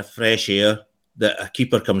breath of fresh air that a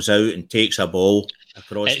keeper comes out and takes a ball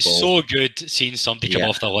across. It's so good seeing somebody come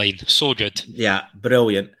off the line. So good. Yeah,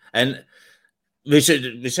 brilliant. And we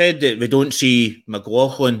said that we don't see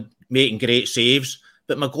McLaughlin making great saves,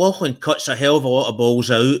 but McLaughlin cuts a hell of a lot of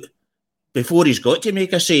balls out before he's got to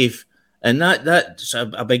make a save. And that's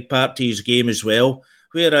a big part to his game as well.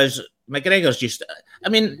 Whereas McGregor's just... I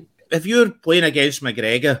mean, if you're playing against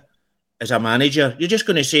McGregor as a manager, you're just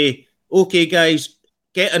going to say, OK, guys,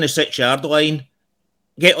 get on the 6-yard line,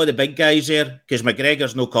 get all the big guys there, because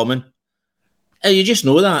McGregor's no coming. And you just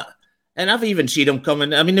know that. And I've even seen him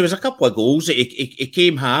coming... I mean, there was a couple of goals that he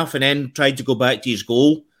came half and then tried to go back to his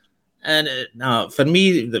goal. And for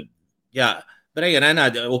me, bringing in,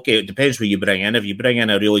 okay, it depends who you bring in. If you bring in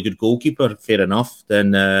a really good goalkeeper, fair enough,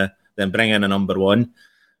 then bring in a number one.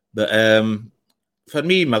 But for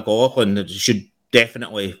me, McLaughlin should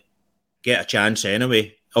definitely get a chance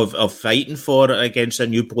anyway of fighting for it against a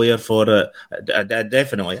new player for it.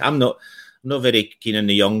 Definitely. I'm not very keen on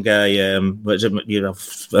the young guy. What is it?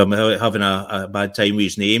 I'm having a bad time with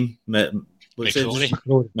his name.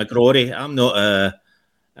 McCrory. I'm not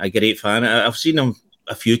a great fan. I've seen him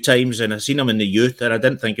a few times, and I've seen him in the youth, and I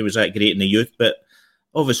didn't think he was that great in the youth, but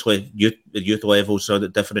obviously the youth levels are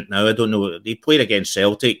different now. I don't know. He played against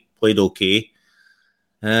Celtic, played okay,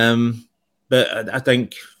 but I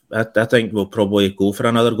think we'll probably go for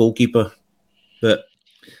another goalkeeper. But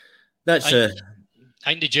that's. I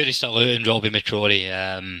think the jury's still out on Robbie McCrory.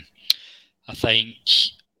 I think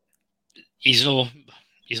he's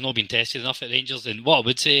not been tested enough at Rangers, and what I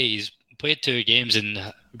would say he's played 2 games and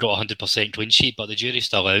got 100% clean sheet, but the jury's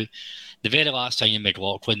still out. The very last time in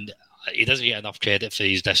McLaughlin, he doesn't get enough credit for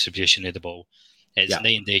his distribution of the ball. It's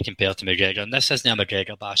night and day compared to McGregor, and this isn't a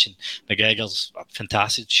McGregor bashing. McGregor's a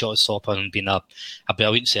fantastic shot stopper and been a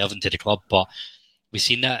brilliant servant to the club, but we've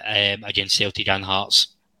seen that against Celtic and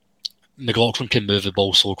Hearts. McLaughlin can move the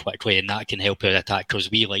ball so quickly, and that can help our attack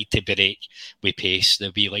because we like to break with pace,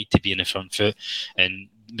 that we like to be in the front foot, and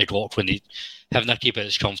McLaughlin, having a keeper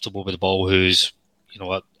that's comfortable with the ball, who's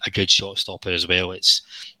a good shot stopper as well, it's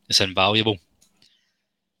invaluable.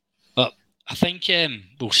 But I think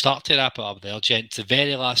we'll start to wrap it up there, gents. The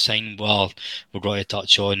very last thing we're going to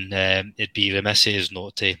touch on, it'd be remiss as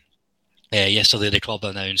not to. Yesterday, the club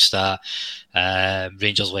announced that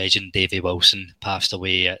Rangers legend Davy Wilson passed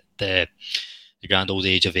away at the grand old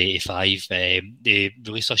age of 85. They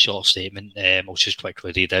released a short statement, which is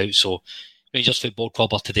quickly read out. So, Rangers Football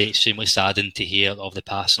Club are today extremely saddened to hear of the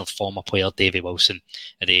passing of former player Davy Wilson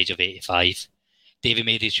at the age of 85. Davy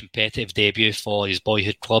made his competitive debut for his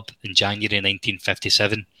boyhood club in January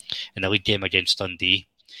 1957 in the league game against Dundee.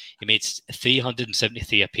 He made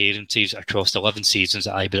 373 appearances across 11 seasons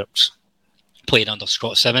at Ibrox, playing under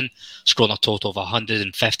Scott Simon, scoring a total of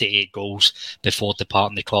 158 goals before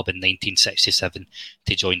departing the club in 1967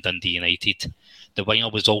 to join Dundee United. The winger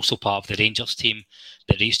was also part of the Rangers team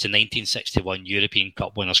that reached the 1961 European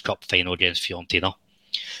Cup Winners' Cup final against Fiorentina.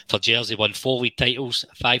 For Jersey, he won 4 league titles,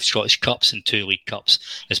 5 Scottish Cups and 2 League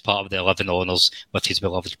Cups as part of the 11 honours with his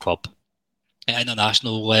beloved club. At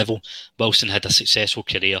international level, Wilson had a successful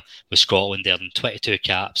career with Scotland, earning 22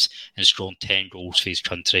 caps and scoring 10 goals for his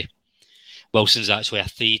country. Wilson's actually a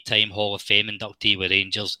 3-time Hall of Fame inductee with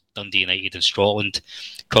Rangers, Dundee United and Scotland,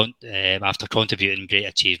 after contributing great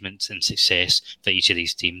achievements and success for each of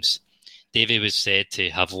these teams. Davy was said to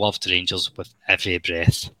have loved Rangers with every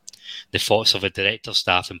breath. The thoughts of the director,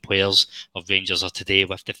 staff and players of Rangers are today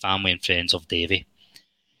with the family and friends of Davy.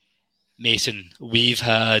 Mason, we've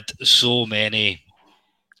had so many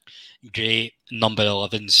great number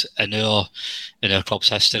 11s in our club's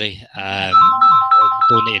history.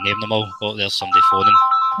 Don't need to name them all. Oh, there's somebody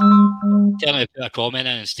phoning. Tell me to put a comment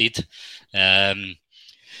in instead.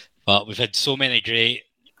 But we've had so many great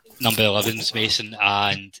number 11s, Mason.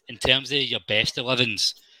 And in terms of your best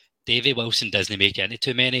 11s, Davy Wilson doesn't make any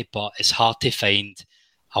too many, but it's hard to find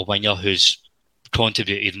a winger who's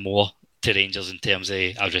contributed more to Rangers in terms of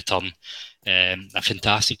a return. A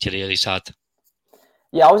fantastic career he's had.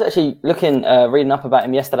 Yeah, I was actually reading up about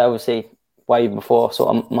him yesterday, obviously, way before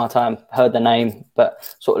sort of my time, heard the name,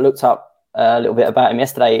 but sort of looked up a little bit about him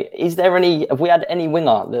yesterday. Have we had any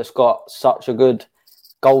winger that's got such a good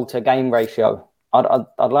goal to game ratio? I'd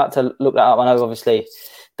like to look that up. I know obviously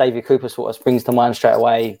David Cooper sort of springs to mind straight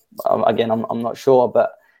away. Again, I'm not sure,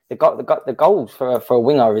 but the goals for a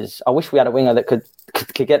winger is. I wish we had a winger that could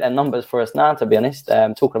get them numbers for us now. To be honest,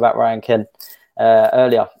 talking about Ryan Ken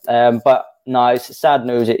earlier, but no, it's sad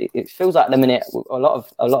news. It feels like at the minute a lot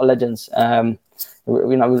of legends.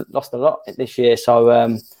 We lost a lot this year,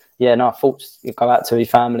 so thoughts go out to his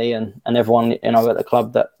family and everyone at the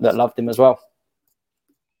club that loved him as well.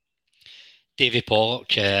 Davy Pollock,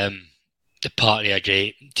 the part of a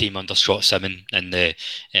great team under Scott Simmon in the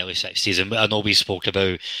early 60s. And I know we spoke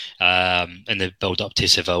about in the build-up to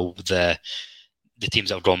Seville, the teams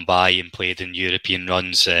that have gone by and played in European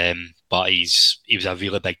runs, but he was a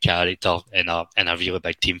really big character in a really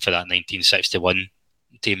big team for that 1961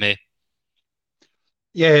 team.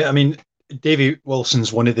 Yeah, I mean, Davy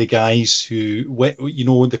Wilson's one of the guys who,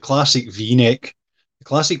 the classic V-neck, the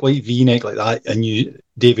classic white V-neck like that, and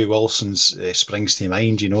Davy Wilson's springs to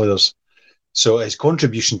mind. So his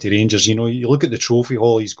contribution to Rangers, you look at the trophy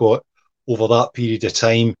haul he's got over that period of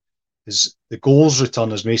time. The goals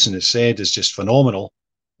return, as Mason has said, is just phenomenal.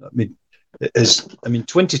 I mean,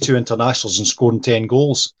 22 internationals and scoring 10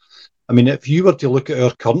 goals. I mean, if you were to look at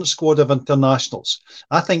our current squad of internationals,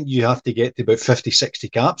 I think you have to get to about 50, 60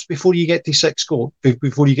 caps before you get to 6 goals,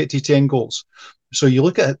 before you get to 10 goals. So you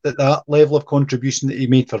look at that level of contribution that he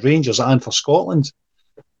made for Rangers and for Scotland.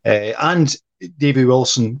 And Davy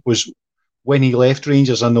Wilson was, when he left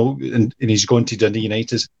Rangers, I know, and he's gone to Dundee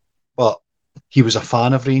United, but he was a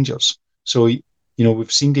fan of Rangers. So,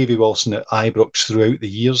 we've seen Davy Wilson at Ibrox throughout the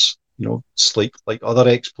years. It's like other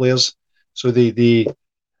ex-players. So he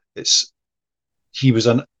was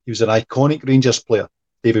an iconic Rangers player,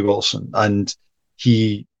 Davy Wilson, and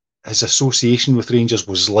his association with Rangers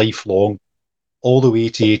was lifelong, all the way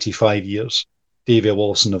to 85 years. Davy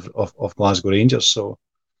Wilson of Glasgow Rangers. So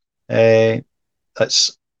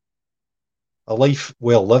it's a life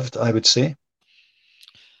well lived, I would say.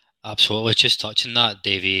 Absolutely. Just touching that,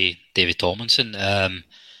 Davy Tomlinson.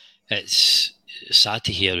 It's sad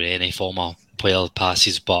to hear any former player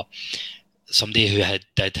passes, but somebody who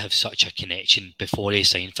did have such a connection before he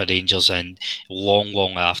signed for Rangers and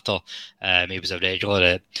long after. He was a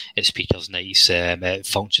regular at speakers' nights, at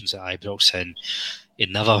functions at Ibrox, and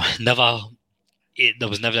there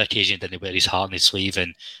was never an occasion he didn't wear his heart on his sleeve,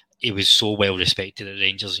 and he was so well respected at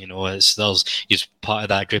Rangers. He's part of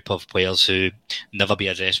that group of players who never be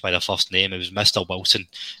addressed by their first name. It was Mr. Wilson,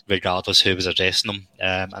 regardless who was addressing him,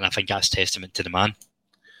 and I think that's testament to the man.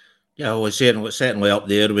 Yeah, well, certainly up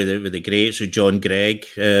there with the greats, with John Gregg,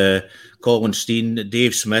 Colin Steen,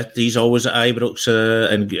 Dave Smith. He's always at Ibrox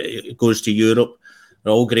and goes to Europe.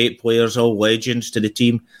 They're all great players, all legends to the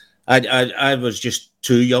team. I was just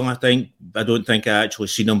too young, I think. I don't think I actually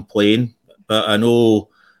seen him playing, but I know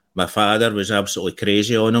my father was absolutely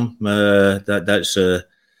crazy on him. That's the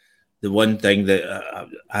one thing that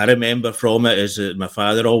I remember from it, is that my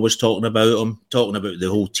father always talking about him, talking about the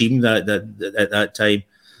whole team that at that time.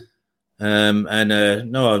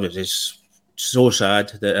 It's so sad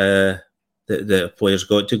that the players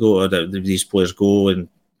got to go, or that these players go. And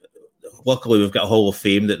luckily, we've got a Hall of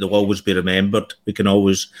Fame that they'll always be remembered. We can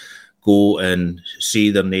always go and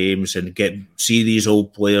see their names and see these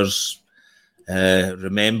old players.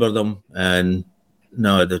 Remember them, and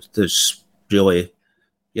there's really,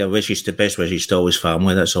 best wishes to all his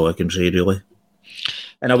family. That's all I can say, really.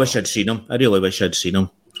 And I wish I'd seen him. I really wish I'd seen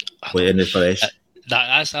him play in the flesh.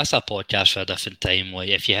 That's a podcast for a different time. Like,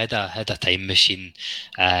 if you had a time machine,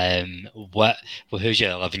 who's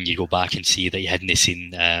your 11 you go back and see that you hadn't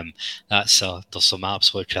seen? There's some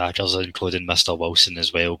absolute crackers, including Mr. Wilson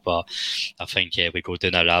as well. But I think we go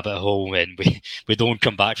down a rabbit hole and we don't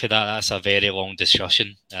come back to that. That's a very long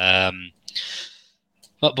discussion. But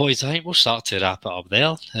boys, I think we'll start to wrap it up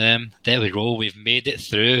there. There we go. We've made it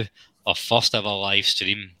through our first ever live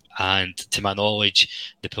stream. And to my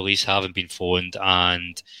knowledge, the police haven't been phoned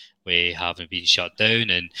and we haven't been shut down.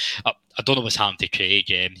 And I don't know what's happened to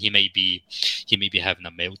Craig. He may be having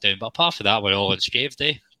a meltdown. But apart from that, we're all unscathed,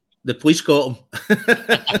 eh? The police got him.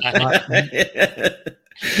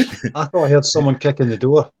 I thought I heard someone kicking the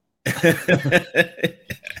door.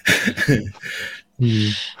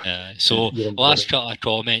 So last couple of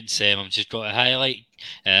comments, I'm just going to highlight.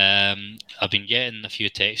 I've been getting a few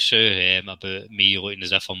texts through about me looking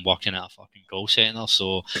as if I'm working at a fucking call centre.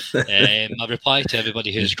 So my reply to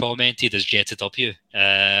everybody who's commented is JTW.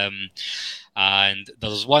 And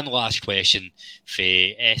there's one last question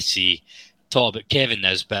for SC. Talk about Kevin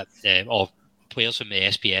Nisbet or players from the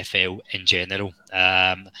SPFL in general.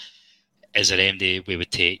 Is there anybody we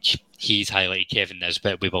would take? He's highlighted Kevin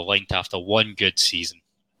Nisbet. We were linked after one good season.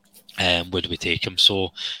 Would we take him?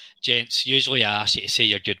 So, gents, usually I ask you to say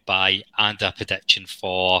your goodbye and a prediction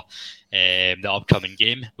for the upcoming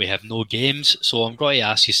game. We have no games, so I'm going to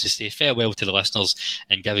ask you to say farewell to the listeners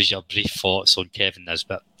and give us your brief thoughts on Kevin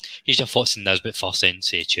Nisbet. Here's your thoughts on Nisbet first, then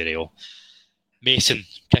say cheerio. Mason,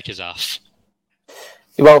 kick us off.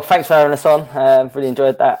 Well, thanks for having us on. Really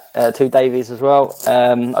enjoyed that. To Davies as well.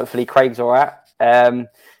 Hopefully Craig's all right.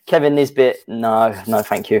 Kevin Nisbet, no,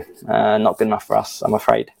 thank you. Not good enough for us, I'm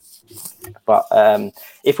afraid. But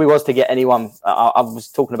if we was to get anyone, I was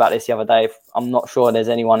talking about this the other day. I'm not sure there's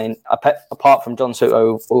anyone in apart from John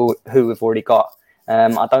Soto who we've already got.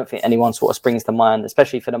 I don't think anyone sort of springs to mind,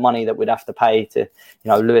 especially for the money that we'd have to pay to,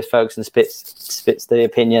 Lewis Ferguson spits the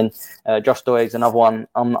opinion. Josh Doig's another one.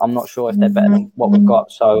 I'm not sure if they're better than what we've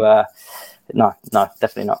got. So no,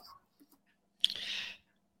 definitely not.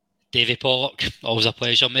 Davy Pollock, always a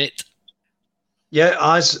pleasure, mate. Yeah,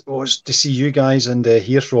 as was to see you guys and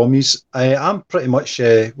hear from you. I'm pretty much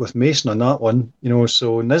with Mason on that one.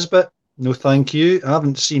 So Nisbet, no thank you. I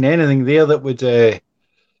haven't seen anything there that would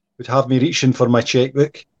have me reaching for my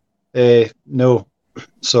checkbook. No,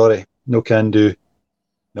 sorry, no can do.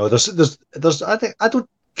 No, there's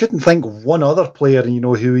couldn't think of one other player,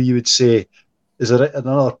 who you would say is there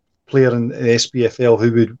another player in the SPFL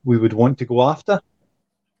who we would want to go after.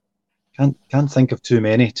 Can't think of too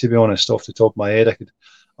many, to be honest, off the top of my head.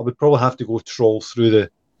 I would probably have to go troll through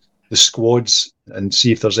the squads and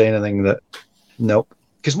see if there's anything that nope.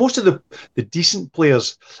 Because most of the decent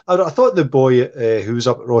players, I thought the boy who was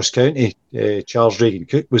up at Ross County, Charles Reagan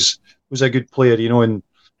Cook, was a good player, and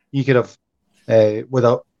he could have, with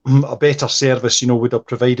a better service, would have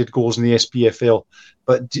provided goals in the SPFL.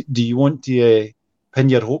 But do you want to pin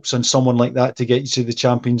your hopes on someone like that to get you to the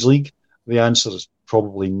Champions League? The answer is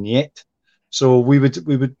probably niet. So we would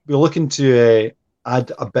be looking to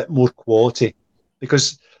add a bit more quality,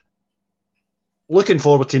 because looking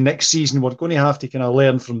forward to next season, we're going to have to kind of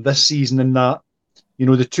learn from this season in that,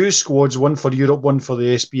 the two squads, one for Europe, one for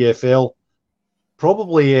the SPFL,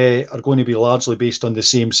 probably are going to be largely based on the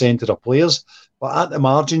same centre of players. But at the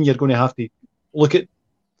margin, you're going to have to look at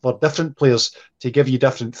for different players to give you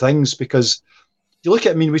different things, because you look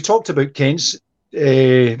at, we talked about Kent's.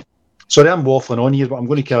 Sorry, I'm waffling on here, but I'm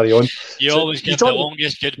going to carry on. You always give the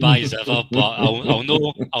longest goodbyes ever, but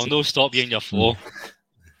I'll no stop you in your flow.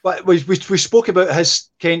 But we spoke about his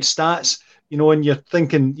Kent stats, and you're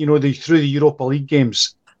thinking, through the Europa League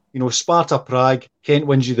games, Sparta Prague, Kent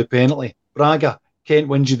wins you the penalty. Braga, Kent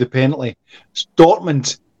wins you the penalty.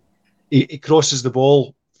 Dortmund, he crosses the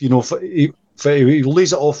ball, he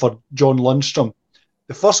lays it off for John Lundstrom.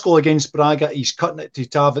 The first goal against Braga, he's cutting it to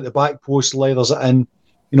Tav at the back post, leathers it in.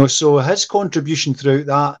 So his contribution throughout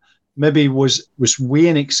that maybe was way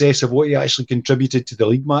in excess of what he actually contributed to the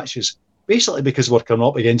league matches. Basically because we're coming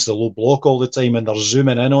up against the low block all the time and they're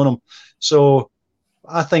zooming in on him. So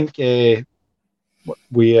I think we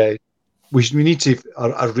need to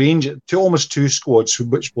arrange it to almost two squads,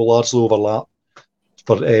 which will largely overlap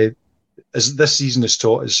for as this season has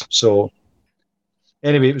taught us. So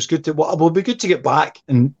anyway, it was good to. Well, it will be good to get back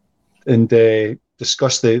and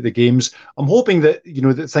discuss the games. I'm hoping that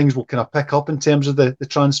that things will kind of pick up in terms of the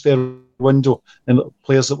transfer window and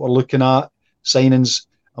players that we're looking at, signings.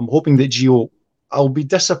 I'm hoping that Gio. I'll be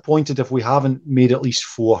disappointed if we haven't made at least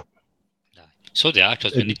 4. So do I,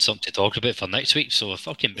 because we need something to talk about for next week. So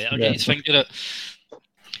fucking better get his finger out.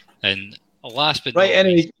 And last but right,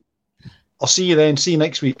 anyway, I'll see you then. See you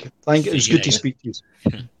next week. Thank you. It was good to speak to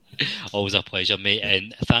you. Always a pleasure, mate.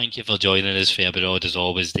 And thank you for joining us for abroad as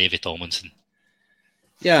always, David Tomlinson.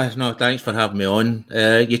 Yeah, no, thanks for having me on.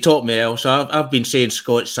 You taught me else. I've been saying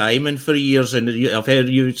Scott Simon for years, and I've heard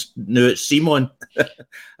you knew it's Simon.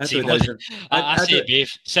 Simon. I say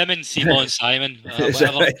Dave. Simon, Simon.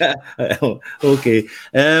 Whatever. Okay.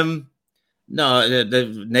 No,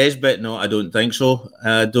 the Nisbet, no, I don't think so.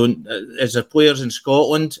 I don't. As there players in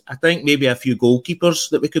Scotland, I think maybe a few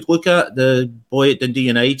goalkeepers that we could look at. The boy at Dundee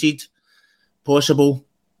United, possible.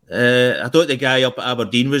 I thought the guy up at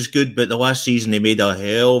Aberdeen was good, but the last season he made a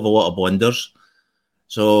hell of a lot of blunders.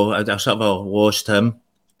 So I sort of lost him.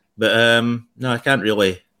 But no, I can't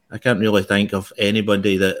really think of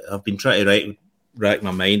anybody that I've been trying to rack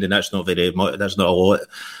my mind, and that's not very much. That's not a lot.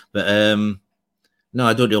 But No,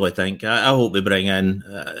 I don't really think. I hope we bring in.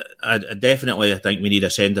 I definitely think we need a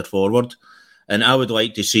centre forward, and I would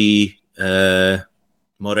like to see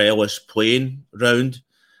Morelos playing round.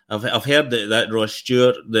 I've heard that Ross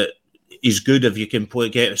Stewart that he's good if you can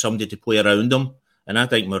get somebody to play around him, and I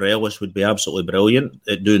think Morelos would be absolutely brilliant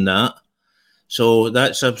at doing that. So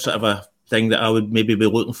that's a sort of a thing that I would maybe be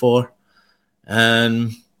looking for.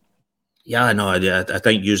 And yeah, no, I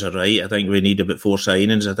think you're right. I think we need about 4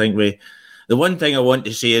 signings. I think the one thing I want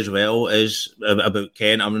to say as well is about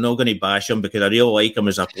Ken. I'm not going to bash him because I really like him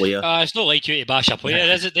as a player. It's not like you to bash a player,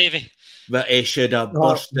 is it, Davey? But he should have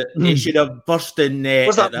burst. He should have burst the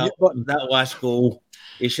net at that last goal.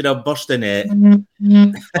 He should have burst the net.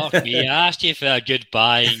 Fuck me, I asked you for a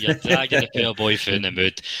goodbye and you're dragging the poor boy through the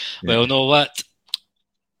mood. Well, know what?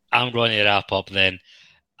 I'm going to wrap up then.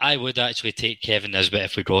 I would actually take Kevin Nisbet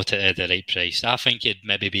if we got it at the right price. I think it'd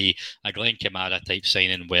maybe be a Glenn Kamara type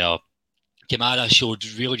signing where Kamara showed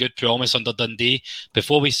really good promise under Dundee.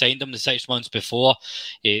 Before we signed him, the 6 months before,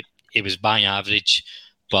 it was bang average,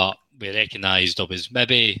 but we recognised there was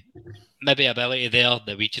maybe ability there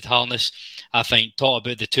that we could harness. I think talk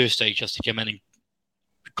about the 2 strikers to come in and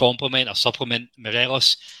complement or supplement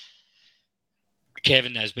Morelos.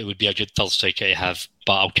 Kevin Nisbet would be a good third striker to have,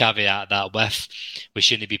 but I'll caveat that with we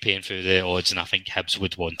shouldn't be paying through the odds, and I think Hibs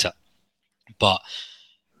would want it. But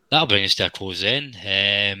that'll bring us to a close then.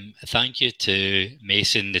 Thank you to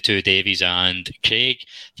Mason, the 2 Davies, and Craig.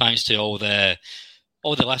 Thanks to all the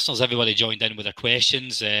listeners, everybody joined in with their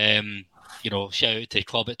questions. Shout out to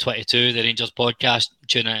Club at 22, the Rangers podcast.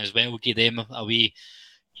 Tune in as well. Give them a wee.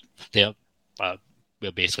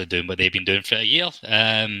 We're basically doing what they've been doing for a year.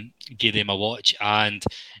 Give them a watch. And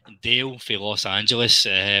Dale for Los Angeles.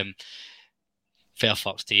 Fair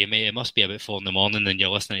fucks to you, mate. It must be about 4 a.m. and you're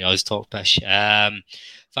listening to us talk pish.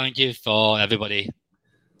 Thank you for everybody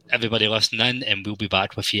listening, and we'll be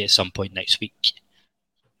back with you at some point next week.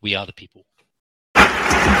 We are the people.